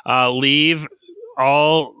listen, leave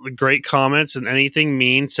all the great comments and anything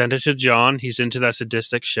mean. Send it to John. He's into that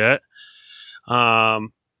sadistic shit.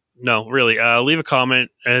 No, really. Leave a comment.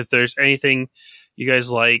 If there's anything you guys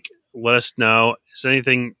like, let us know. Is there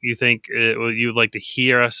anything you think you'd like to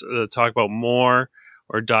hear us talk about more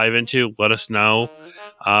or dive into, let us know.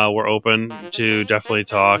 We're open to definitely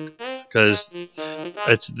talk because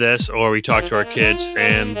it's this or we talk to our kids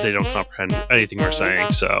and they don't comprehend anything we're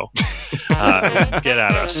saying. So get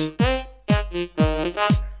at us.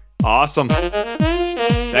 Awesome.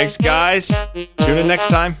 Thanks, guys. Tune in next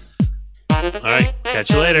time. All right.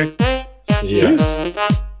 Catch you later. See ya.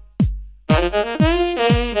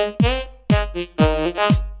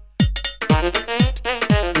 Peace.